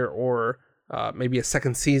the year or maybe a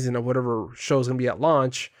second season of whatever show is going to be at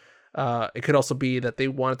launch. It could also be that they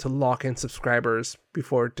wanted to lock in subscribers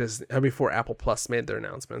before Apple Plus made their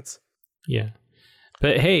announcements. Yeah.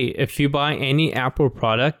 But hey, if you buy any Apple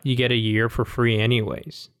product, you get a year for free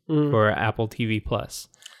anyways for Apple TV Plus.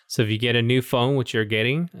 So if you get a new phone, which you're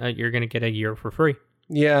getting, you're going to get a year for free.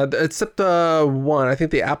 Yeah, except one. I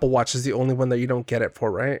think the Apple Watch is the only one that you don't get it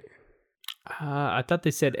for, right? I thought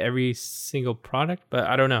they said every single product, but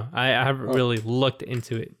I don't know. I haven't really looked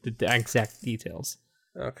into it, the exact details.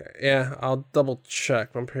 Okay, yeah, I'll double check.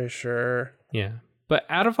 I'm pretty sure. Yeah. But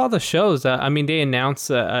out of all the shows, I mean, they announced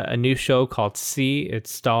a new show called See. It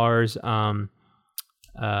stars Aquaman,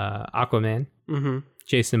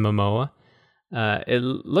 Jason Momoa. It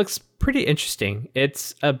looks pretty interesting.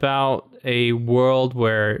 It's about a world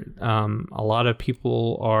where a lot of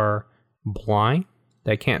people are blind,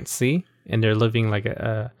 that can't see, and they're living like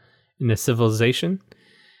in a civilization.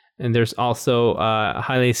 And there's also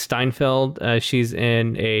Hailey Steinfeld. She's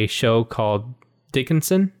in a show called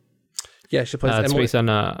Dickinson. Yeah, she plays it's based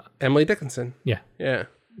on Emily Dickinson. Yeah. Yeah.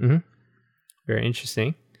 Mm-hmm. Very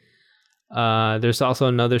interesting. There's also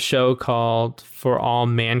another show called For All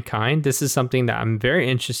Mankind. This is something that I'm very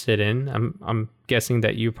interested in. I'm guessing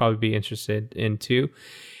that you'd probably be interested in too.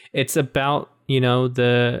 It's about,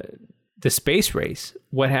 the space race.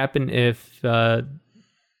 What happened if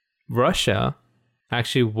Russia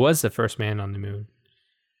actually was the first man on the moon?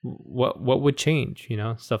 What would change?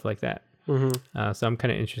 Stuff like that. Mm-hmm. So I'm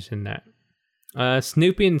kind of interested in that.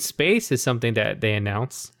 Snoopy in Space is something that they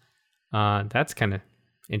announced. That's kind of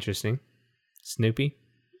interesting. Snoopy.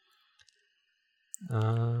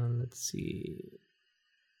 Let's see.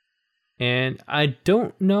 And I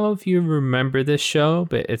don't know if you remember this show,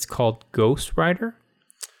 but it's called Ghost Rider.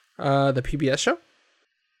 The PBS show?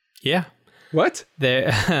 Yeah. What?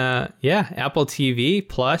 Apple TV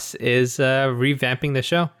Plus is revamping the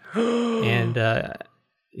show. And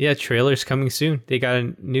trailer's coming soon. They got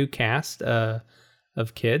a new cast of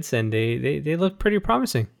kids, and they look pretty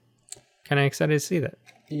promising. Kind of excited to see that.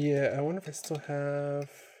 Yeah, I wonder if I still have.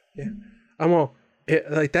 Yeah,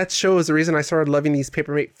 like that show is the reason I started loving these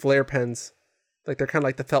Papermate Flare pens. Like they're kind of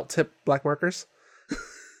like the felt tip black markers.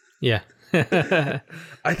 Yeah. I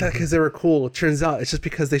thought because they were cool. It turns out it's just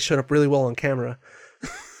because they showed up really well on camera.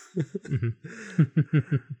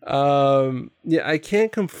 I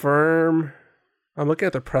can't confirm. I'm looking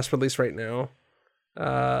at the press release right now.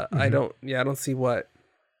 I don't see what.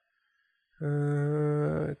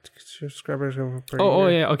 Subscribers.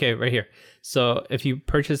 Okay, right here. So if you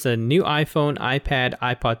purchase a new iPhone, iPad,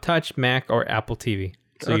 iPod Touch, Mac, or Apple TV,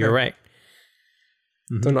 so you're right.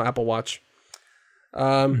 So no Apple Watch.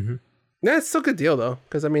 Yeah, it's still a good deal though,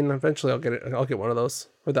 because I mean, eventually I'll get it. I'll get one of those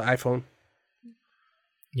with the iPhone.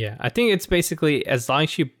 Yeah, I think it's basically as long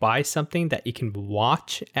as you buy something that you can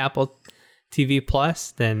watch Apple TV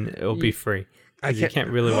Plus, then it'll be free. You can't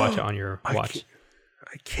really watch it on your watch.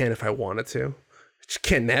 I can if I wanted to. I just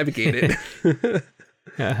can't navigate it.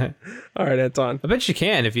 All right, Anton. I bet you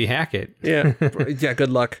can if you hack it. Yeah. Good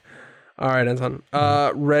luck. All right, Anton.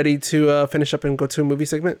 Ready to finish up and go to a movie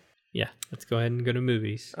segment? Yeah, let's go ahead and go to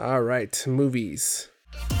movies. All right, movies.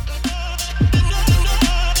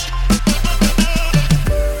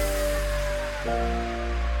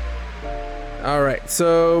 All right,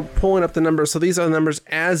 so pulling up the numbers. So these are the numbers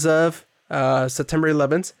as of September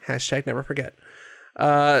 11th. # never forget.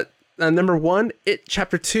 Number 1, It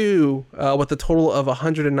Chapter 2 with a total of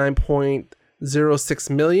 109.06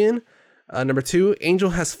 million. Number 2,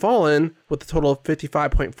 Angel Has Fallen with a total of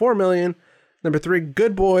 55.4 million. Number 3,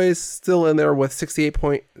 Good Boys, still in there with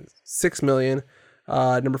 68.6 million.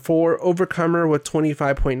 Number 4, Overcomer with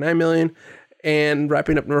 25.9 million. And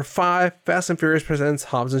wrapping up number 5, Fast and Furious presents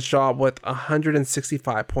Hobbs and Shaw with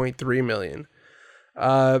 165.3 million.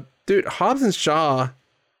 Dude, Hobbs and Shaw,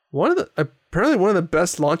 apparently one of the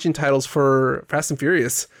best launching titles for Fast and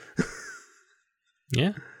Furious.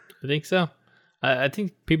 Yeah, I think so. I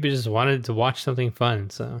think people just wanted to watch something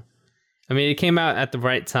fun. So, I mean, it came out at the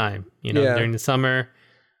right time, during the summer,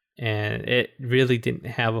 and it really didn't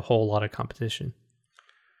have a whole lot of competition.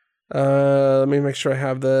 Let me make sure I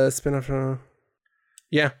have the spin-off.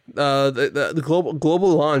 Yeah, the global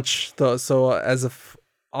launch though. So as of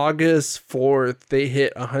August 4th, they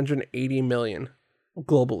hit 180 million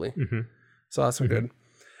globally. Mm-hmm. So that's good.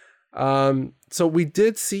 So we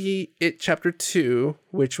did see It Chapter 2,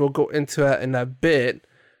 which we'll go into in a bit.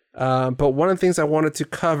 But one of the things I wanted to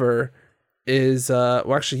cover is,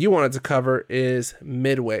 you wanted to cover is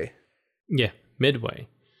Midway. Yeah, Midway.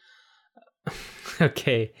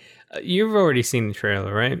 Okay. You've already seen the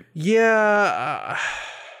trailer, right? Yeah.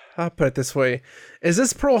 I'll put it this way. Is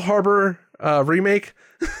this Pearl Harbor remake?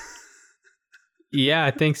 Yeah,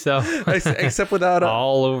 I think so. except without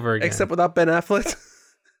all over again. Except without Ben Affleck.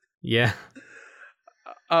 Yeah.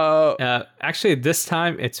 Actually, this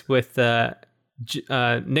time it's with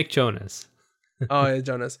Nick Jonas. Oh yeah,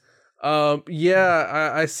 Jonas.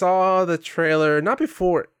 Yeah, I saw the trailer not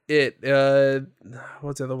before it.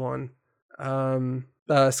 What's the other one?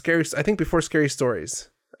 Scary. I think before Scary Stories,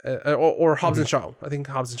 or Hobbs and Shaw. I think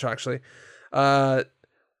Hobbs and Shaw actually. Where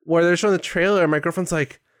they're showing the trailer, and my girlfriend's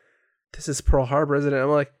like, "This is Pearl Harbor, isn't it?" I'm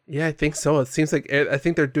like, "Yeah, I think so. It seems like I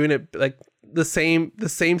think they're doing it like the same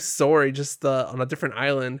story, just on a different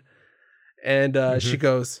island." And she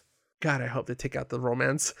goes, "God, I hope they take out the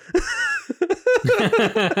romance."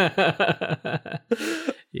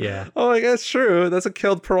 Yeah. Oh, like that's true. That's what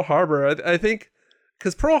killed Pearl Harbor. I think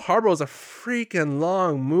because Pearl Harbor was a freaking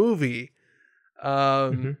long movie.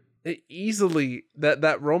 Easily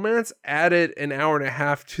that romance added an hour and a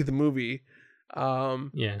half to the movie.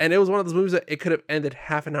 Yeah. And it was one of those movies that it could have ended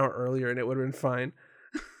half an hour earlier and it would have been fine.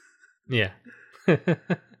 Yeah.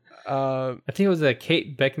 I think it was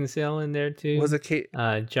Kate Beckinsale in there too. Was it Kate?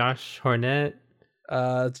 Josh Hartnett.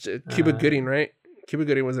 Cuba Gooding, right? Cuba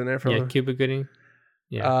Gooding was in there for Cuba Gooding.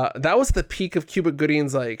 Yeah. That was the peak of Cuba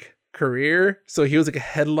Gooding's like career. So he was like a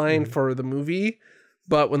headline for the movie,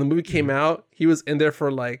 but when the movie came out, he was in there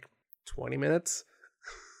for like 20 minutes.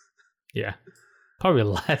 Yeah. Probably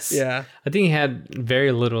less. Yeah. I think he had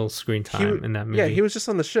very little screen time in that movie. Yeah, he was just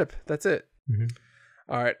on the ship. That's it.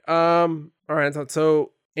 All right. All right, Anton.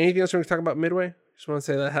 So anything else you want to talk about Midway? Just want to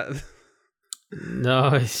say that. No,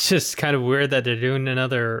 it's just kind of weird that they're doing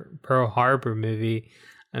another Pearl Harbor movie.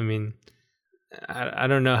 I mean, I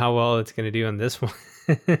don't know how well it's going to do on this one.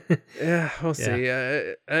 Yeah, we'll see.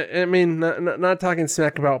 I mean, not talking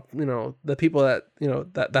smack about the people that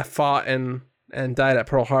that fought and died at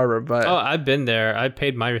Pearl Harbor, but I've been there. I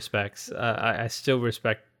paid my respects. I still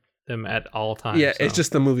respect them at all times. Yeah, so. It's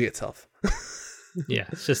just the movie itself. Yeah,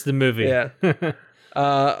 it's just the movie. Yeah.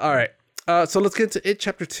 All right. So let's get to It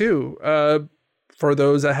Chapter 2. For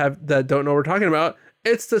those that don't know what we're talking about,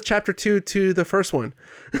 it's the Chapter 2 to the first one.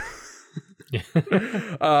 No,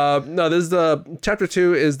 this is the Chapter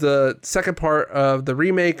 2 is the second part of the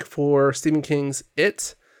remake for Stephen King's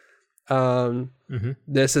It.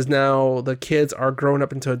 This is now the kids are grown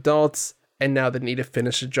up into adults, and now they need to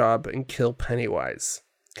finish the job and kill Pennywise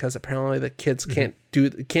because apparently the kids can't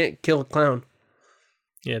kill a clown.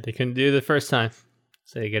 Yeah, they couldn't do it the first time,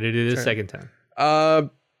 so they got to do it the second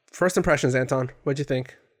time. First impressions, Anton. What'd you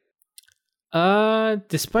think?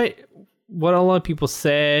 Despite what a lot of people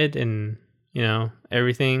said and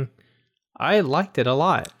everything, I liked it a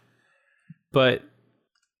lot, but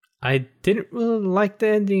I didn't really like the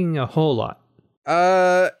ending a whole lot.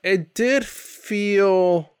 It did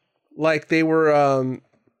feel like they were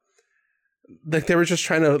just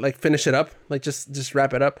trying to like finish it up, like just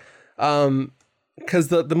wrap it up. Because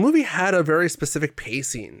the movie had a very specific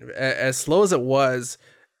pacing. As slow as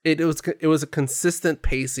it was a consistent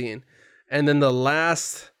pacing, and then the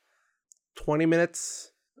last 20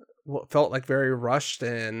 minutes felt like very rushed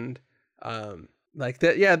and like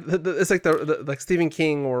that. Yeah, it's like the like Stephen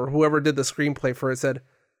King or whoever did the screenplay for it said,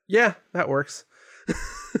 yeah, that works.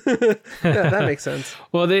 Yeah, that makes sense.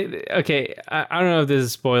 Well, I don't know if this is a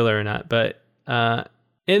spoiler or not, but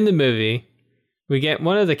in the movie we get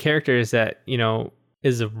one of the characters that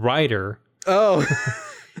is a writer. Oh.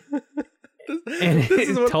 And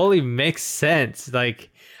it totally makes sense. Like,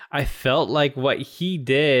 I felt like what he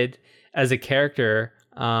did as a character,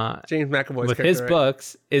 James McAvoy's with his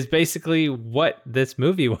books, is basically what this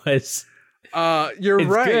movie was. It's right.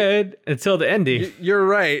 It's good until the ending. You're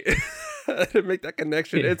right. I didn't make that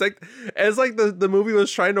connection. Yeah. It's like the movie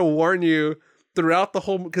was trying to warn you throughout the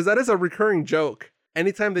whole, because that is a recurring joke.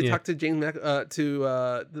 Anytime they talk to James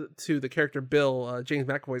to the character Bill, James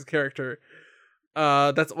McAvoy's character.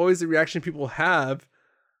 That's always the reaction people have.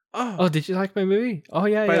 Oh, did you like my movie? Oh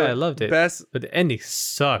yeah, I loved it. But the ending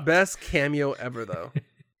sucked. Best cameo ever, though.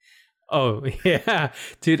 Oh yeah,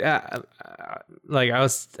 dude. Like I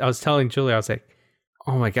was telling Julie, I was like,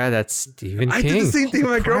 "Oh my god, that's Stephen King." I did the same thing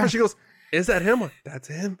with my girlfriend. She goes, "Is that him?" Like, that's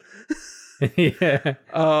him. Yeah.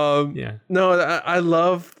 Yeah. No, I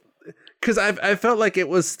love, because I felt like it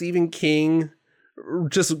was Stephen King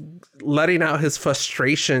just letting out his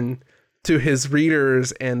frustration to his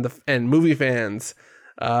readers and movie fans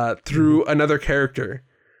through another character.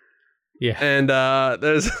 Yeah. And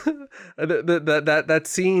there's that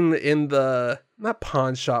scene in the, not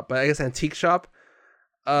pawn shop, but I guess antique shop,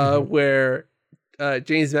 where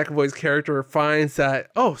James McAvoy's character finds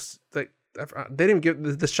that, they didn't even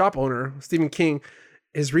give the shop owner, Stephen King,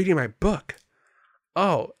 is reading my book.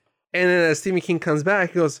 Oh, and then as Stephen King comes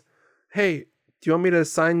back, he goes, "Hey, do you want me to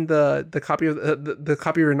sign the copy of the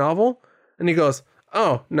copy of your novel?" And he goes,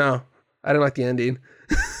 "Oh no, I didn't like the ending."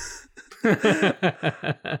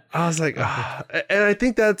 I was like, oh. And I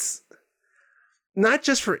think that's not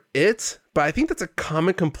just for it, but I think that's a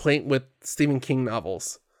common complaint with Stephen King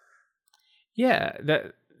novels. Yeah,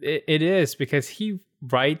 that it is, because he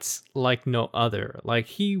writes like no other. Like,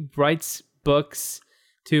 he writes books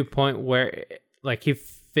to a point where like he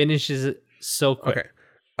finishes it so quick.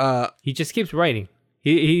 Okay. He just keeps writing.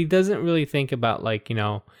 He doesn't really think about, like, you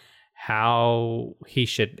know, how he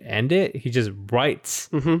should end it. He just writes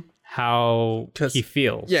how he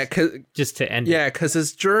feels. Yeah, just to end it. Yeah, because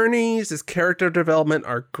his journeys, his character development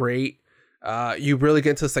are great. You really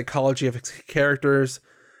get into the psychology of his characters.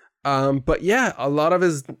 But yeah, a lot of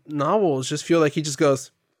his novels just feel like he just goes,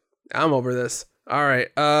 "I'm over this. All right.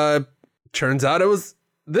 Turns out it was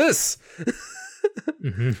this."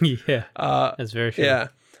 Yeah. That's very true. Yeah.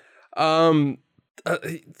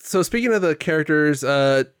 So speaking of the characters,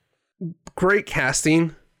 great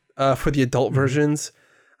casting for the adult versions.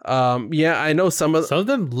 Yeah, I know some of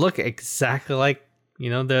them look exactly like, you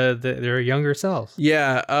know, their younger selves.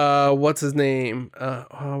 Yeah. What's his name?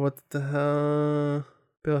 What the hell?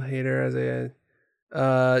 Bill Hader as a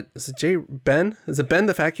is it Ben? Is it Ben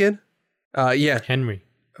the fat kid? Yeah. Henry.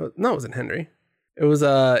 No, it wasn't Henry. It was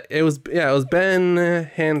Ben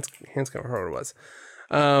Hanscom, whoever it was.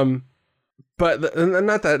 But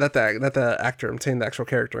not the actor. I'm saying the actual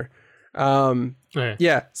character. Okay.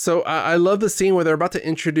 Yeah. So I love the scene where they're about to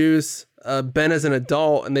introduce Ben as an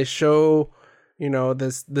adult, and they show, you know,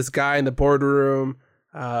 this guy in the boardroom,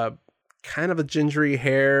 kind of a gingery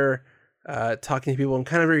hair, talking to people and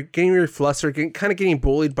kind of getting really flustered, getting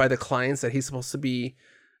bullied by the clients that he's supposed to be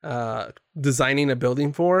designing a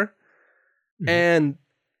building for. And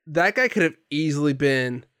that guy could have easily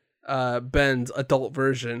been Ben's adult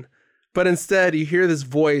version, but instead you hear this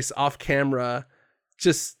voice off camera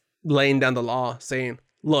just laying down the law, saying,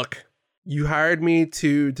 "Look, you hired me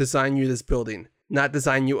to design you this building, not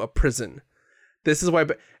design you a prison. This is why."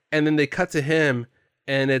 And then they cut to him,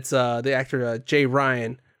 and it's the actor Jay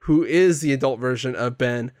Ryan, who is the adult version of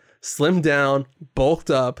Ben, slimmed down,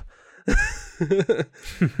 bulked up. So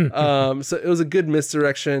it was a good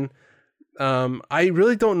misdirection. I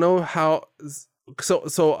really don't know how.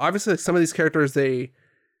 So obviously, like, some of these characters, they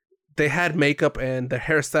had makeup and the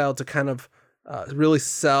hairstyle to kind of really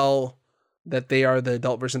sell that they are the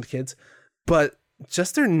adult version of the kids, but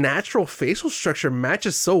just their natural facial structure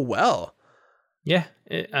matches so well. Yeah,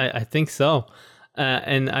 I think so.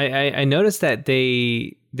 And I noticed that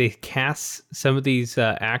they cast some of these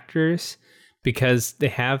actors because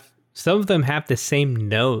some of them have the same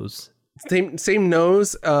nose. Same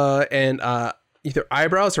nose, and either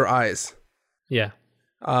eyebrows or eyes. Yeah.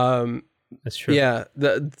 That's true. Yeah.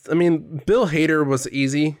 I mean, Bill Hader was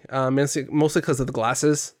easy, mostly because of the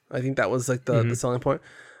glasses. I think that was like the selling point.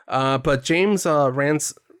 But James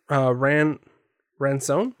Ransone,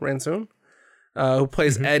 who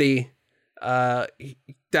plays Eddie, that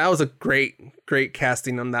was a great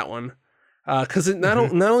casting on that one. Because not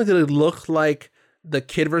only did it look like the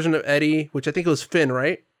kid version of Eddie, which I think it was Finn,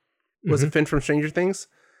 right? Was it Finn from Stranger Things?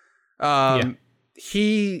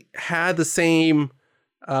 He had the same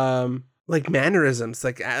like mannerisms,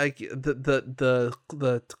 like the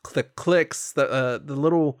clicks, the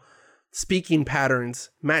little speaking patterns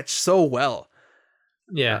match so well.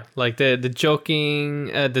 Yeah, like the joking,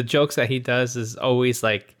 the jokes that he does is always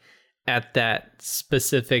like at that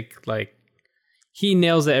specific, like, he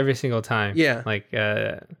nails it every single time. Yeah, like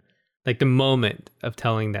the moment of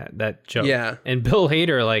telling that joke. Yeah, and Bill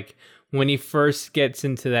Hader, like, when he first gets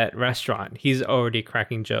into that restaurant, he's already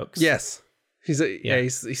cracking jokes. Yes, he's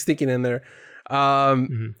sneaking in there,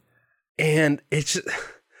 and it's just,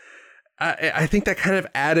 I think that kind of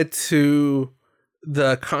added to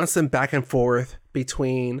the constant back and forth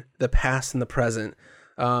between the past and the present.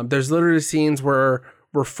 There's literally scenes where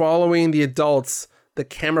we're following the adults, the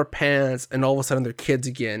camera pans, and all of a sudden they're kids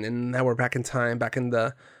again, and now we're back in time, back in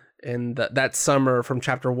that summer from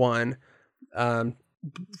chapter 1,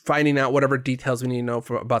 finding out whatever details we need to know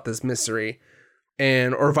about this mystery,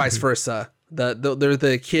 or vice versa. They're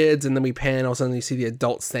the kids, and then we pan, all of a sudden you see the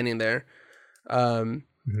adults standing there.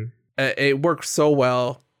 It worked so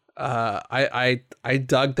well. I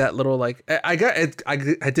dug that little, like, I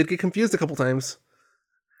did get confused a couple times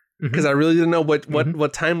because I really didn't know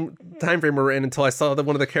what time frame we were in until I saw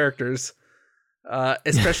one of the characters,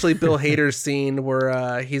 especially Bill Hader's scene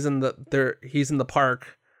where he's in the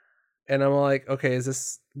park, and I'm like, okay,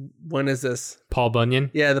 when is this? Paul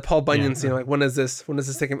Bunyan? Yeah, the Paul Bunyan scene. Like, when is this? When is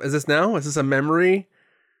this taking? Is this now? Is this a memory?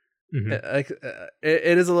 Like,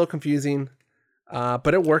 it is a little confusing.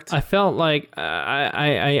 But it worked. I felt like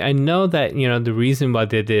I know that the reason why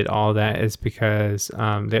they did all that is because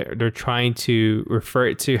they're trying to refer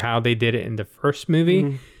it to how they did it in the first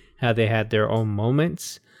movie, how they had their own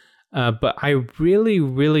moments. But I really,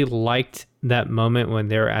 really liked that moment when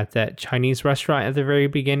they were at that Chinese restaurant at the very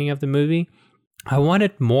beginning of the movie. I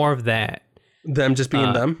wanted more of that. Them just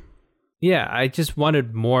being them? Yeah, I just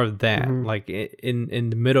wanted more of that, like in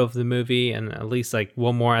the middle of the movie, and at least like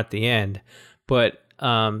one more at the end. But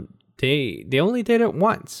they only did it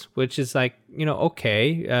once, which is like,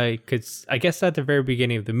 okay, because I guess at the very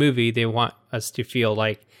beginning of the movie, they want us to feel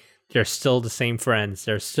like they're still the same friends.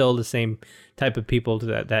 They're still the same type of people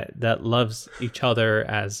that loves each other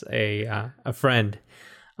as a friend.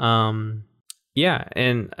 Yeah,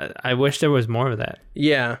 and I wish there was more of that.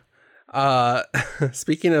 Yeah.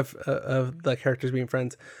 Speaking of the characters being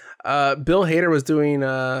friends, Bill Hader was doing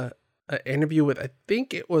an interview with, I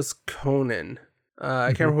think it was Conan. I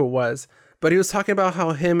can't remember who it was, but he was talking about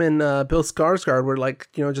how him and Bill Skarsgård were like,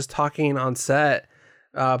 just talking on set.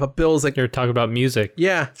 But Bill's like, they're talking about music.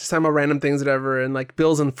 Yeah, just talking about random things, whatever. And like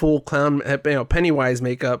Bill's in full clown, Pennywise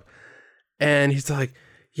makeup, and he's like,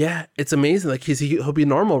 "Yeah, it's amazing. Like he'll be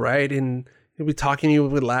normal, right? And he'll be talking to you,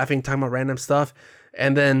 we'll be laughing, talking about random stuff."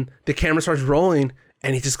 And then the camera starts rolling,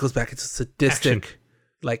 and he just goes back into sadistic, action,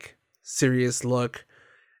 like serious look.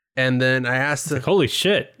 And then I asked, like, "Holy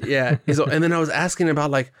shit!" Yeah. And then I was asking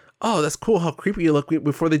about like, "Oh, that's cool. How creepy you look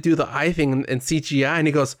before they do the eye thing and CGI." And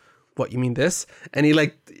he goes, "What, you mean this?" And he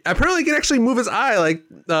like apparently can actually move his eye, like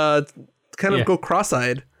kind of go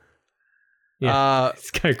cross-eyed. Yeah,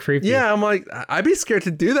 it's kind of creepy. Yeah, I'm like, I'd be scared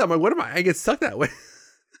to do that. I'm like, what if I get stuck that way?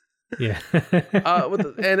 Yeah.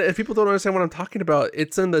 And if people don't understand what I'm talking about,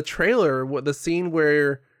 it's in the trailer, the scene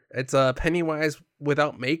where it's Pennywise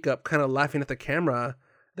without makeup, kind of laughing at the camera.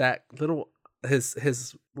 That little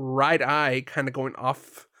his right eye kind of going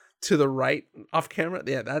off to the right off camera.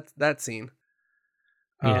 Yeah, that's that scene.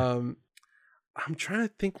 Yeah. I'm trying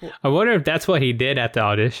to think. I wonder if that's what he did at the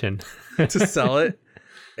audition to sell it.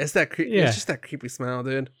 It's that it's just that creepy smile,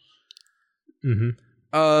 dude.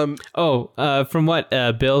 From what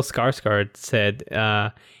Bill Skarsgård said,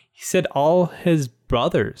 he said all his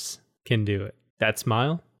brothers can do it. That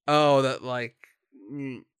smile. Oh, that like.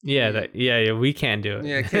 Yeah, we can't do it.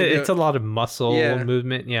 Yeah, it's a lot of muscle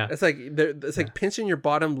movement. Yeah, it's like like pinching your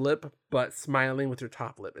bottom lip but smiling with your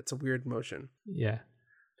top lip. It's a weird motion. Yeah,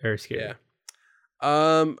 very scary. Yeah.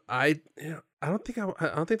 I don't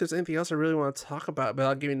think there's anything else I really want to talk about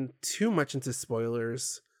without getting too much into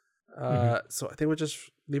spoilers. So I think we'll just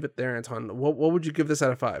leave it there, Anton. What would you give this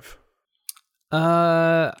out of 5?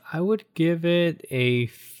 I would give it a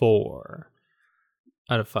 4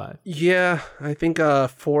 out of 5. Yeah, I think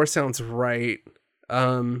 4 sounds right.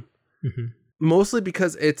 Mostly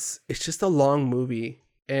because it's just a long movie,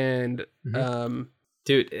 and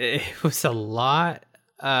dude, it was a lot.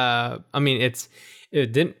 I mean, it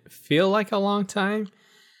didn't feel like a long time,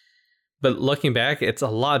 but looking back, it's a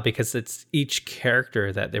lot because it's each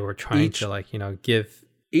character that they were trying to give.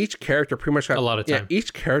 Each character pretty much got a lot of time. Yeah,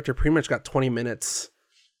 each character pretty much got 20 minutes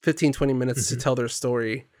to tell their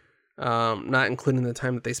story, not including the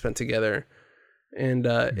time that they spent together. And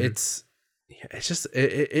it's just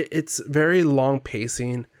it's very long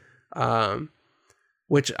pacing,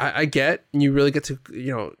 which I get. And you really get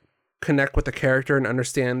to connect with the character and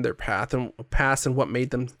understand their past and what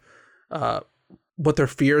made them, what their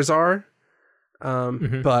fears are.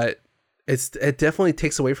 But it definitely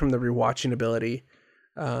takes away from the rewatching ability.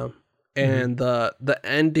 And the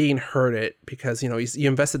ending hurt it because, you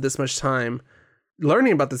invested this much time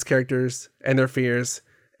learning about these characters and their fears,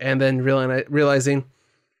 and then realizing,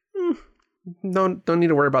 don't need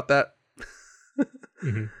to worry about that.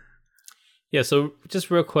 Yeah, so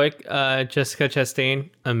just real quick, Jessica Chastain,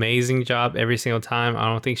 amazing job every single time. I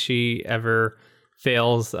don't think she ever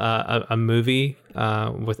fails a movie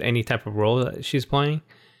with any type of role that she's playing.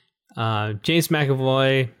 James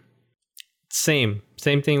McAvoy, same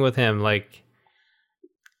thing with him. Like,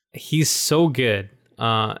 he's so good.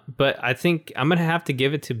 But I think I'm gonna have to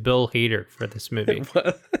give it to Bill Hader for this movie.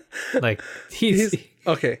 Like, he's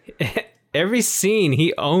okay. Every scene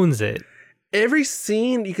he owns it. Every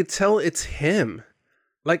scene you could tell it's him.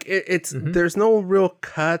 Like it's there's no real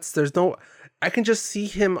cuts. I can just see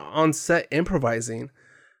him on set improvising.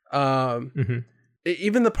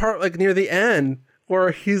 Even the part like near the end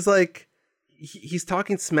where he's like he's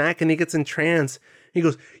talking smack and he gets in trance. He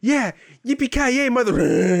goes, "Yeah, yippee-ki-yay,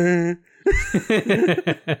 mother."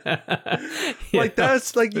 Like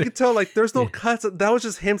that's like you could tell like there's no cuts. That was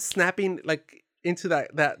just him snapping like into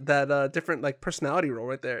that different like personality role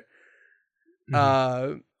right there.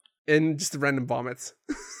 and just random vomits.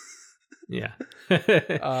 Yeah.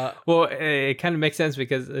 Well, it kind of makes sense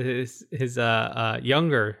because his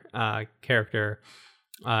younger character,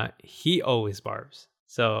 he always barfs.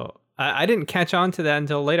 So I didn't catch on to that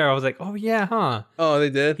until later. I was like, oh yeah, huh? Oh, they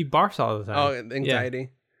did? He barfs all the time. Oh,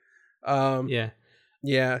 anxiety. Yeah.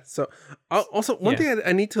 Yeah. So also one thing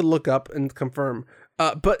I need to look up and confirm.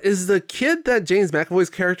 But is the kid that James McAvoy's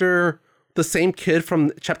character the same kid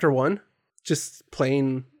from chapter 1, just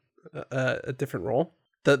playing a different role?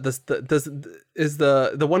 Is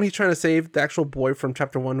the one he's trying to save the actual boy from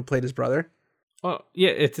chapter 1 who played his brother? Oh yeah,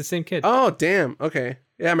 it's the same kid. Oh damn. Okay.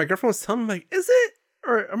 Yeah, my girlfriend was telling me like, is it?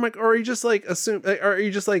 Or I'm like, or are you just like assume? Or are you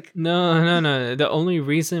just like? No. The only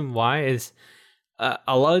reason why is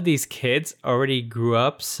a lot of these kids already grew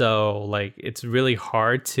up, so like it's really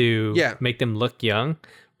hard to make them look young.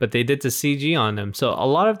 But they did the CG on them, so a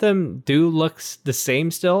lot of them do look the same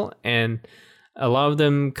still, and a lot of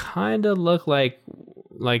them kind of look like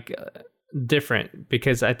different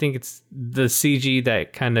because I think it's the CG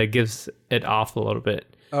that kind of gives it off a little bit.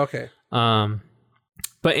 Okay.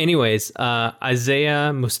 But anyways,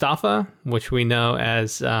 Isaiah Mustafa, which we know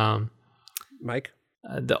as Mike,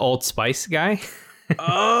 the Old Spice guy.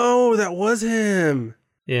 Oh, that was him.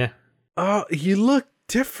 Yeah. Oh, he looked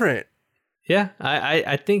different. Yeah,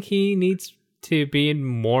 I think he needs to be in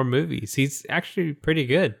more movies. He's actually pretty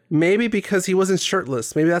good. Maybe because he wasn't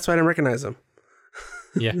shirtless. Maybe that's why I didn't recognize him.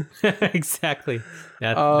 Yeah, exactly.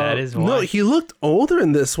 That is why. No, he looked older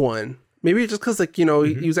in this one. Maybe just because, like, you know,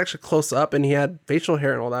 he was actually close up and he had facial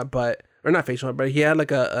hair and all that, or not facial hair, but he had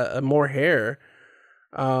like a more hair.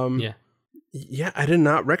 Yeah, I did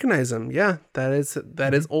not recognize him. Yeah, that is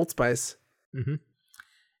Old Spice. Mm-hmm.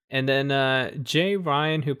 And then Jay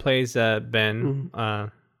Ryan, who plays Ben,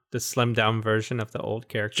 the slimmed down version of the old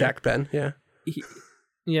character, Jack Ben. Yeah,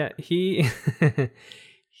 he's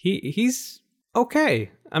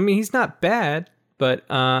okay. I mean, he's not bad, but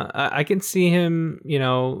I can see him, you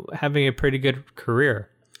know, having a pretty good career.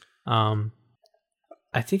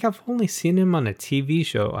 I think I've only seen him on a TV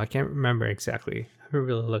show. I can't remember exactly. I haven't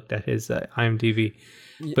really looked at his IMDb.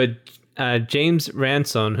 Yeah. But James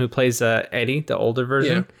Ransone, who plays Eddie, the older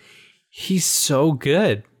version, he's so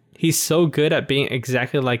good. He's so good at being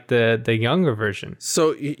exactly like the younger version.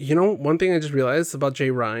 So, you know, one thing I just realized about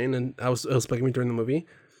Jay Ryan, and it was bugging me during the movie,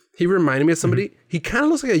 he reminded me of somebody. Mm-hmm. He kind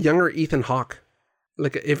of looks like a younger Ethan Hawke.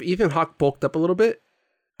 Like if Ethan Hawke bulked up a little bit,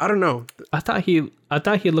 I don't know. I thought he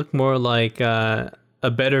looked more like a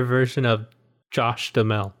better version of Josh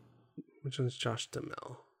Duhamel. Which one's Josh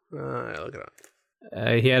Duhamel? Look it up.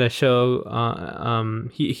 He had a show.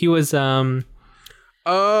 He was. He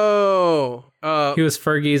was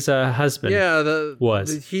Fergie's husband. Yeah,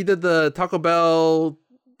 he did the Taco Bell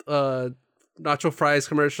nacho fries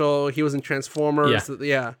commercial. He was in Transformers.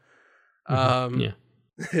 Yeah. Yeah.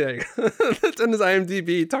 Yeah, that's on his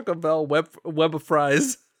IMDb. Taco Bell web of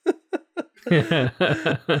fries.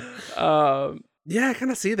 Yeah, I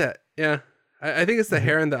kind of see that. Yeah, I think it's the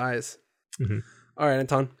hair and the eyes. Mm-hmm. All right,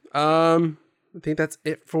 Anton. I think that's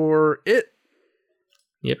it for it.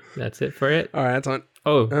 Yep, that's it for it. All right, Anton.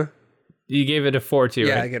 Oh, you gave it a 4 too,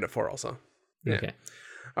 yeah, right? I get a 4 also. Yeah. Okay.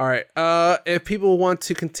 All right. If people want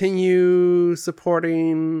to continue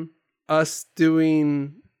supporting us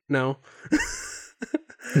doing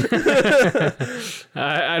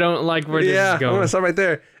I don't like where this is going. I'm gonna stop right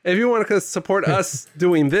there. If you want to support us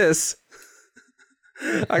doing this,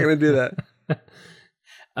 I'm gonna do that.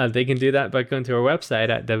 They can do that by going to our website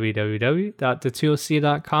at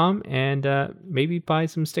www.the2oc.com and maybe buy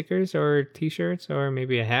some stickers or t-shirts or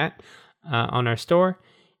maybe a hat on our store.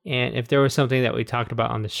 And if there was something that we talked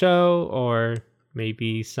about on the show, or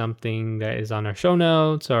maybe something that is on our show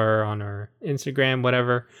notes or on our Instagram,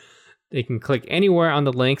 whatever, they can click anywhere on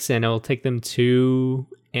the links and it will take them to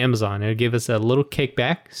Amazon. It'll give us a little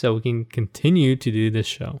kickback so we can continue to do this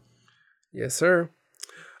show. Yes, sir.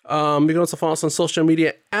 You can also follow us on social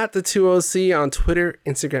media at the 2OC on Twitter,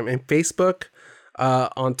 Instagram, and Facebook.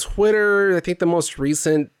 On Twitter, I think the most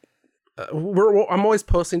recent, I'm always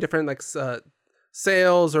posting different like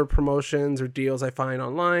sales or promotions or deals I find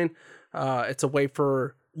online. It's a way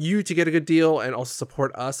for you to get a good deal and also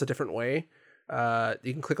support us a different way.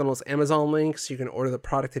 You can click on those Amazon links. You can order the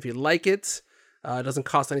product if you like it. It doesn't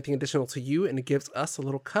cost anything additional to you, and it gives us a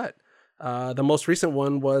little cut. The most recent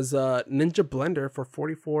one was Ninja Blender for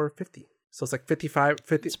 $44.50. So it's like 50.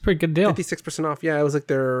 It's a pretty good deal. 56% off. Yeah, it was like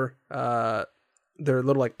their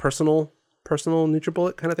little like personal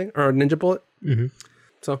NutriBullet kind of thing, or Ninja Bullet. Mm-hmm.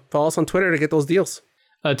 So follow us on Twitter to get those deals.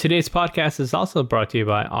 Today's podcast is also brought to you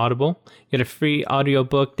by Audible. Get a free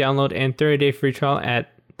audiobook download and 30-day free trial at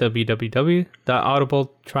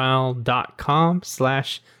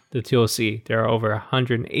www.audibletrial.com/the2OC. There are over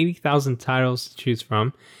 180,000 titles to choose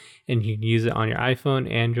from, and you can use it on your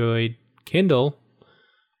iPhone, Android, Kindle,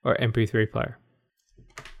 or MP3 player.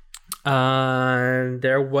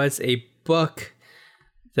 There was a book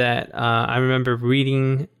that I remember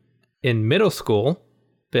reading in middle school,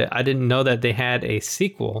 but I didn't know that they had a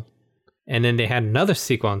sequel, and then they had another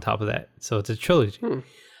sequel on top of that. So it's a trilogy.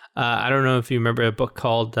 I don't know if you remember a book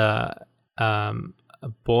called A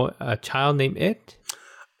Child Named It.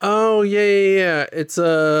 Oh yeah. It's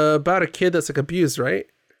about a kid that's like abused, right?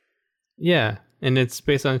 Yeah, and it's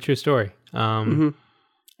based on a true story. And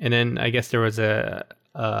then I guess there was a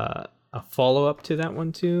follow up to that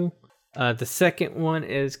one too. The second one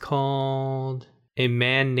is called A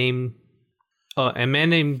Man Named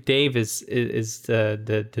Dave is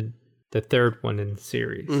the third one in the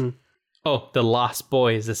series. Oh, The Lost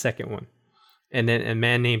Boy is the second one, and then A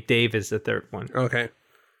Man Named Dave is the third one. Okay,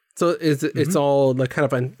 so it's all like kind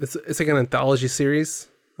of it's like an anthology series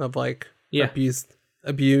of like abused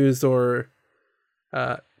or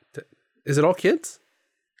is it all kids?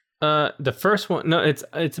 The first one, no,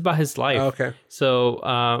 it's about his life. Oh, okay.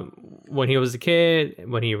 So when he was a kid,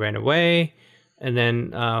 when he ran away, and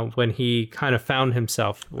then when he kind of found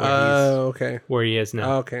himself where he is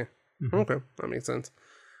now. Oh, okay. Okay, that makes sense.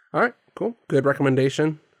 All right, cool. Good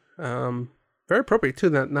recommendation. Very appropriate too.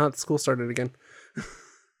 That now that school started again.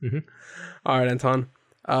 All right, Anton.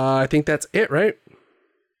 I think that's it, right?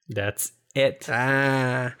 That's it.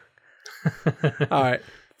 All right.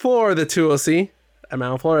 For the 2OC, I'm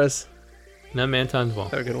Alan Flores. And I'm Anton Duvall.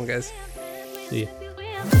 Have a good one, guys. See ya.